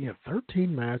 13. Yeah,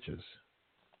 13 matches,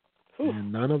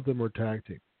 and none of them were tag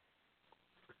team,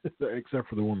 except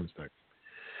for the women's tag.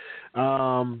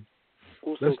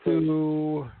 Let's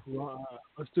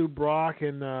do Brock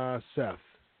and Seth.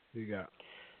 Who you got?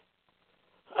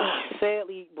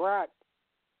 Sadly, Brock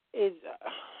is.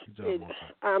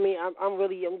 I'm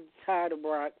tired of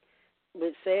Brock,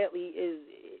 but sadly,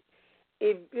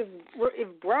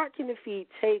 if Brock can defeat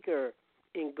Taker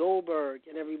and Goldberg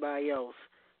and everybody else,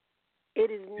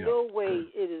 it is no way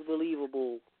it is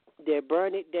believable that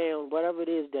Burn It Down, whatever it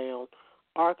is down,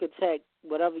 Architect,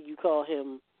 whatever you call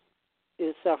him,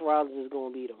 is Seth Rollins is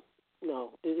going to beat him.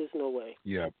 No, there's no way.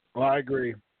 Yeah, well, I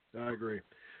agree.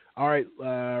 All right,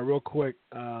 real quick.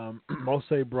 Most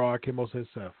say Brock and most say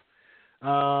Seth.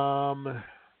 All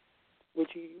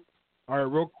right,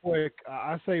 real quick.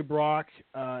 I say Brock,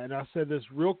 and I said this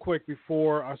real quick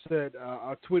before. I said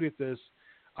I tweeted this.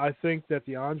 I think that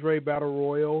the Andre Battle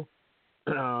Royal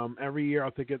every year, I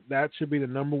think that should be the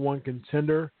number one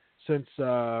contender since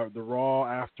the Raw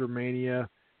after Mania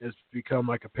has become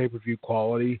like a pay-per-view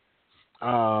quality.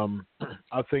 I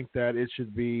think that it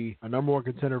should be a number one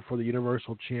contender for the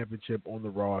Universal Championship on the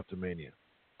Raw after Mania.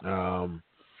 And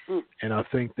I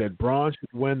think that Braun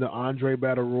should win the Andre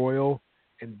Battle Royal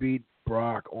and beat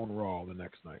Brock on Raw the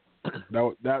next night.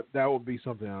 that would be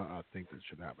something I think that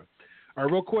should happen. All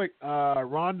right, real quick,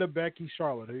 Ronda, Becky,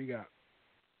 Charlotte. Who you got?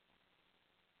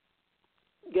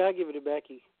 Gotta give it to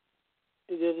Becky.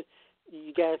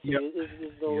 You gotta see it.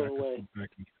 There's no other way. I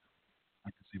can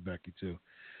see Becky too.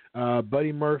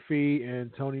 Buddy Murphy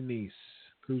and Tony Nese,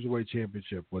 Cruiserweight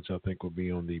Championship, which I think will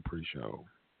be on the pre-show.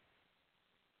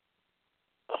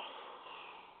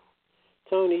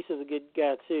 Tony Nese is a good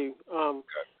guy too.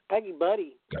 Becky,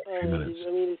 Buddy.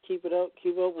 Just keep it up.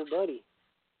 Keep up with Buddy.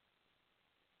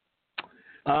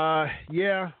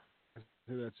 Yeah, I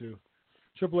do that too.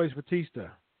 Triple H Batista.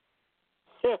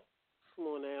 Come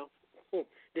on now,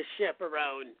 the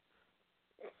chaperone.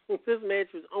 This match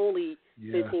was only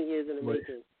 15 years in the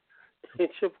making.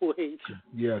 Triple H.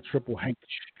 Yeah, Triple H.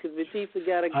 Because Batista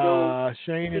got to go.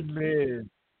 Shane and Miz.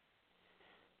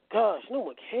 Gosh, no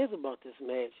one cares about this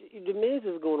match. The Miz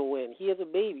is going to win. He has a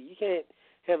baby. You can't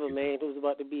have a man who's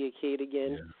about to be a kid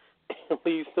again.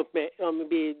 Be a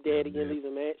dad again, leave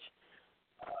a match.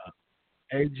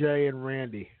 AJ and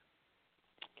Randy.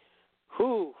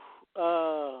 Whew.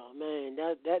 Man,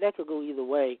 that could go either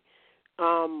way.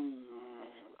 I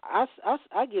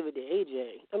give it to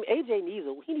AJ. I mean, AJ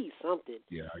needs something.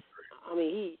 Yeah, I agree. I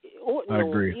mean, Orton. I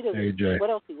agree. AJ. What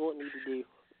else does Orton need to do?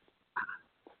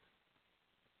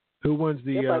 Who wins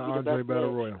the Andre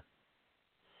Battle match. Royal?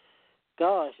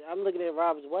 Gosh, I'm looking at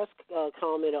Robert's West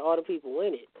comment of all the people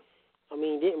win it. I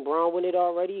mean, didn't Braun win it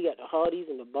already? You got the Hardys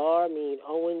and the Bar. I mean,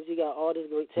 Owens, you got all this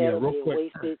great talent being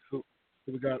wasted. Who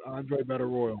we got Andre Battle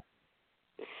Royal?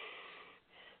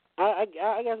 I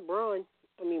guess Braun.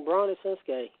 I mean, Braun and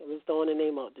Shinsuke. I'm just throwing the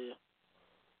name out there.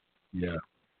 Yeah,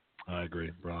 I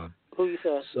agree. Braun. Who you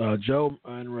say? Joe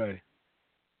and Ray.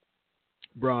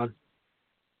 Braun.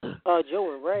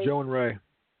 Joe and Ray. Joe and Ray.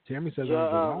 Tammy says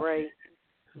Ray.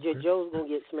 Joe's gonna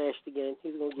get smashed again.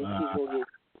 He's gonna get.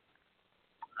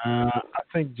 I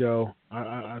think Joe.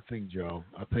 I think Joe.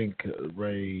 I think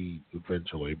Ray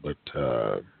eventually, but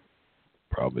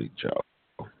probably Joe.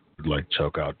 Like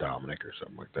choke out Dominic or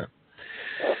something like that.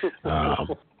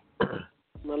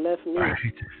 My left knee.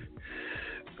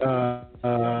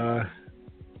 All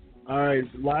right.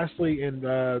 Lastly, in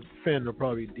Finn will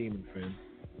probably be Demon Finn.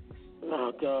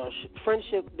 Oh gosh,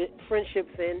 friendship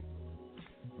Finn.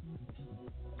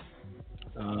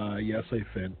 Yeah, I say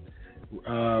Finn.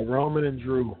 Roman and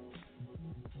Drew.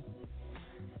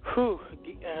 Whew.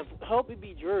 Hope it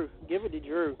be Drew. Give it to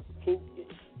Drew.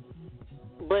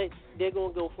 But they're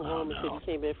gonna go for Roman because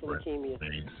he came back from leukemia.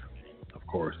 Of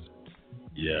course.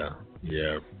 Yeah.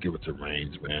 Give it to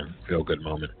Reigns, man. Feel good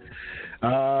moment.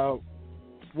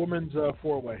 Women's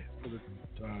 4-way for the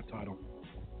title.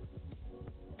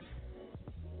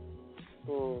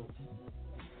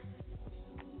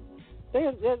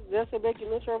 That's a Becky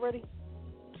Lynch already?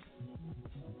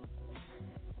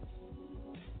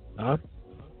 Huh?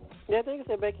 Yeah, I think it's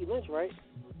a Becky Lynch, right?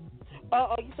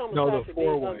 Oh, you talking about Sasha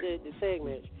Bailey, the tag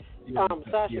match.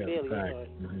 Sasha Bailey, I'm sorry.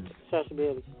 Mm-hmm. Sasha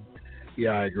Bailey.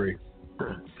 Yeah, I agree.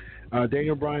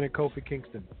 Daniel Bryan and Kofi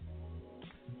Kingston.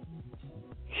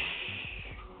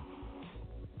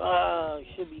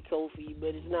 Should be Kofi, but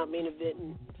it's not main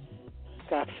eventing.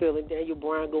 Got a feeling Daniel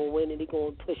Bryan gonna win and they're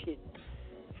gonna push it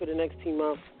for the next 2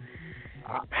 months.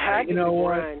 You know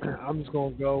what? I'm just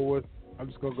gonna go with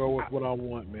what I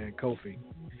want, man. Kofi.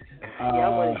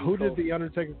 Who did The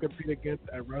Undertaker compete against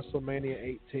at WrestleMania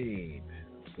 18?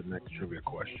 That's the next trivia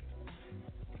question.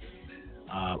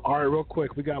 All right, real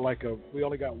quick. We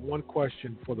only got one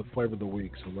question for the flavor of the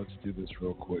week, so let's do this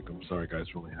real quick. I'm sorry,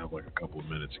 guys, we only have like a couple of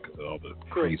minutes because of all the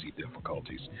crazy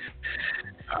difficulties.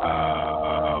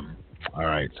 All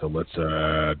right, so let's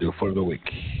do flavor of the week.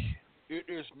 It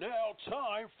is now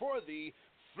time for the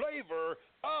flavor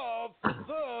of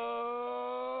the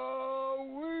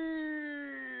week.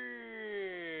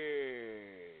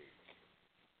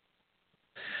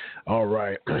 All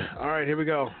right, here we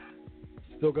go.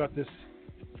 Still got this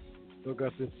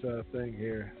thing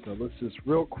here. So let's just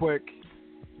real quick.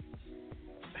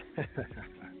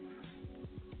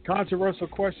 Controversial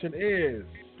question is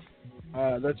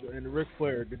and Ric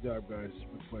Flair. Good job, guys.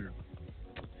 Ric Flair.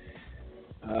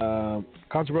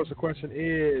 Controversial question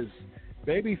is: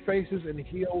 baby faces and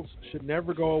heels should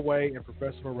never go away in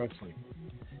professional wrestling.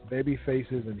 Baby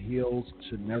faces and heels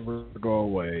should never go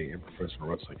away in professional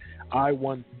wrestling. I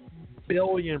 1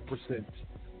 billion %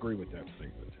 agree with that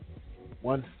statement.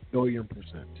 1 billion %.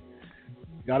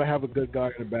 You got to have a good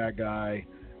guy and a bad guy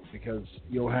because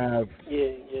you'll have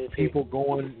people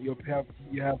going. You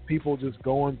have people just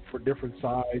going for different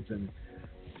sides, and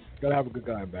you got to have a good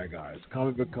guy and bad guy. It's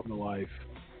comic book come to life.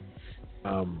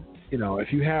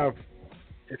 If you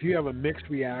have a mixed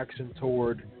reaction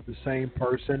toward the same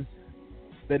person,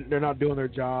 then they're not doing their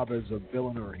job as a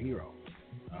villain or a hero.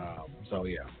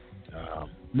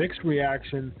 Mixed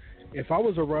reaction. If I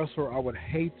was a wrestler, I would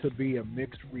hate to be a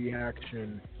mixed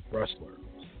reaction wrestler,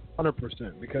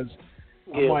 100%, because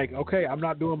I'm like, okay, I'm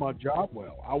not doing my job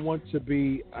well. I want to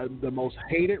be the most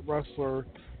hated wrestler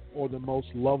or the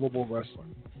most lovable wrestler.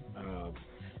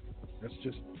 That's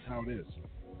just how it is.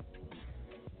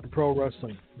 Pro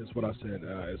wrestling is what I said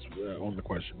on the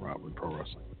question, Rob, with pro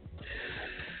wrestling.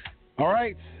 All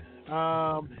right.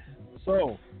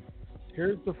 So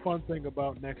here's the fun thing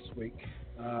about next week.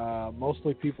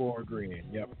 Mostly people are agreeing.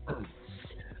 Yep.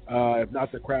 If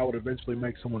not, the crowd would eventually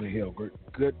make someone a heel.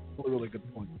 Good, really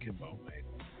good point Kimbo made.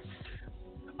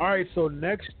 All right, so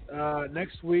next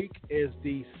week is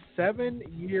the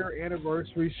 7-year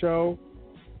anniversary show.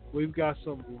 We've got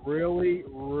some really,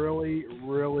 really,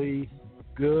 really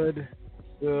good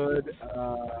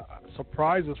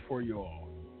surprises for you all.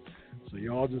 So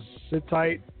you all just sit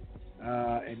tight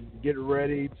and get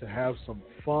ready to have some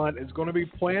fun. It's going to be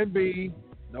Plan B.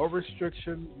 No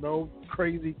restriction, no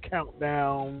crazy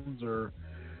countdowns or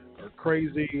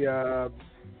crazy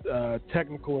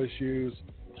technical issues.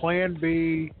 Plan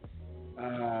B,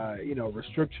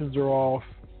 restrictions are off.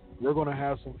 We're going to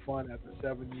have some fun at the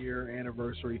 7-year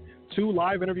anniversary. 2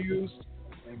 live interviews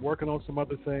and working on some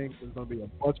other things. There's going to be a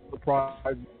bunch of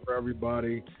surprises for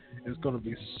everybody. It's going to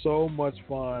be so much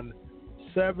fun.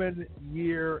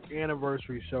 7-year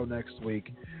anniversary show next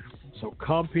week. So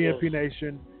come PNP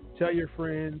Nation, tell your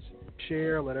friends,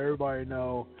 share, let everybody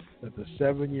know that the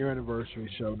 7-year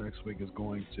anniversary show next week is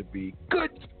going to be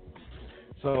good.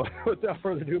 So without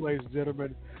further ado, ladies and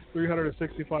gentlemen,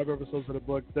 365 episodes in the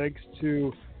book. Thanks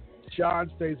to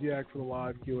Shawn, Stasiak for the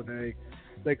live Q&A.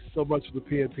 Thanks so much for the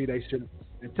PNP Nation.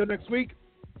 Until next week,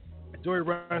 enjoy your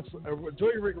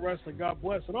wrestling. God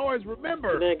bless. And always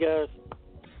remember. Good night, guys.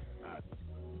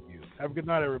 Have a good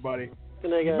night, everybody. Good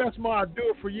night, guys. That's my I do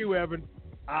it for you, Evan.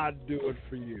 I do it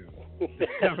for you.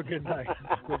 Have a good night.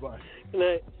 Goodbye. Good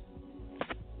night.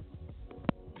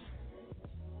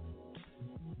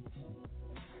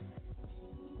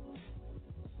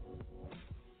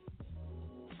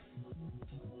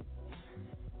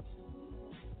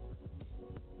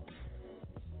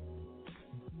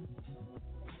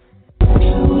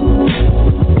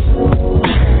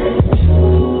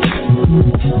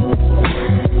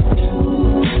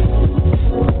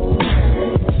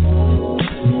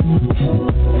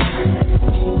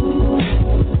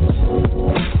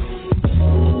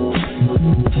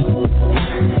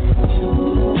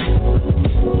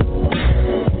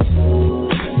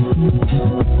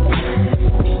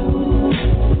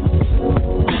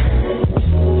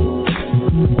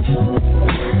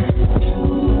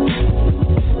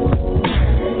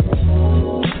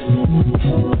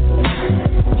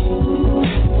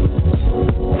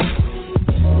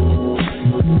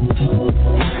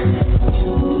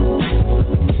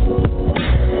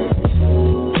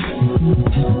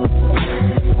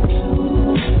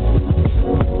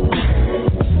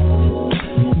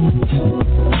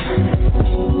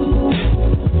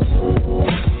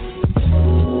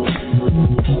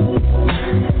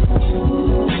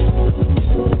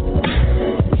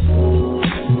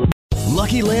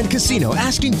 Casino,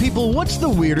 asking people, what's the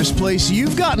weirdest place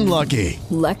you've gotten lucky?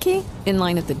 Lucky? In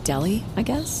line at the deli, I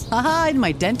guess? Aha, in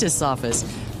my dentist's office.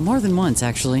 More than once,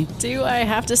 actually. Do I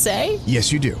have to say?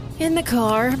 Yes, you do. In the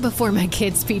car before my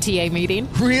kids' PTA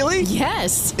meeting. Really?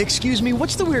 Yes. Excuse me,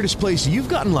 what's the weirdest place you've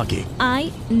gotten lucky?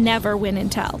 I never win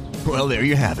and tell. Well, there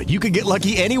you have it. You can get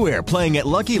lucky anywhere, playing at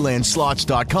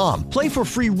LuckyLandSlots.com. Play for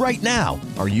free right now.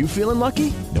 Are you feeling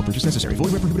lucky? No purchase necessary.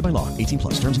 Void where prohibited by law. 18+.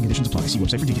 Terms and conditions apply. See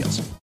website for details.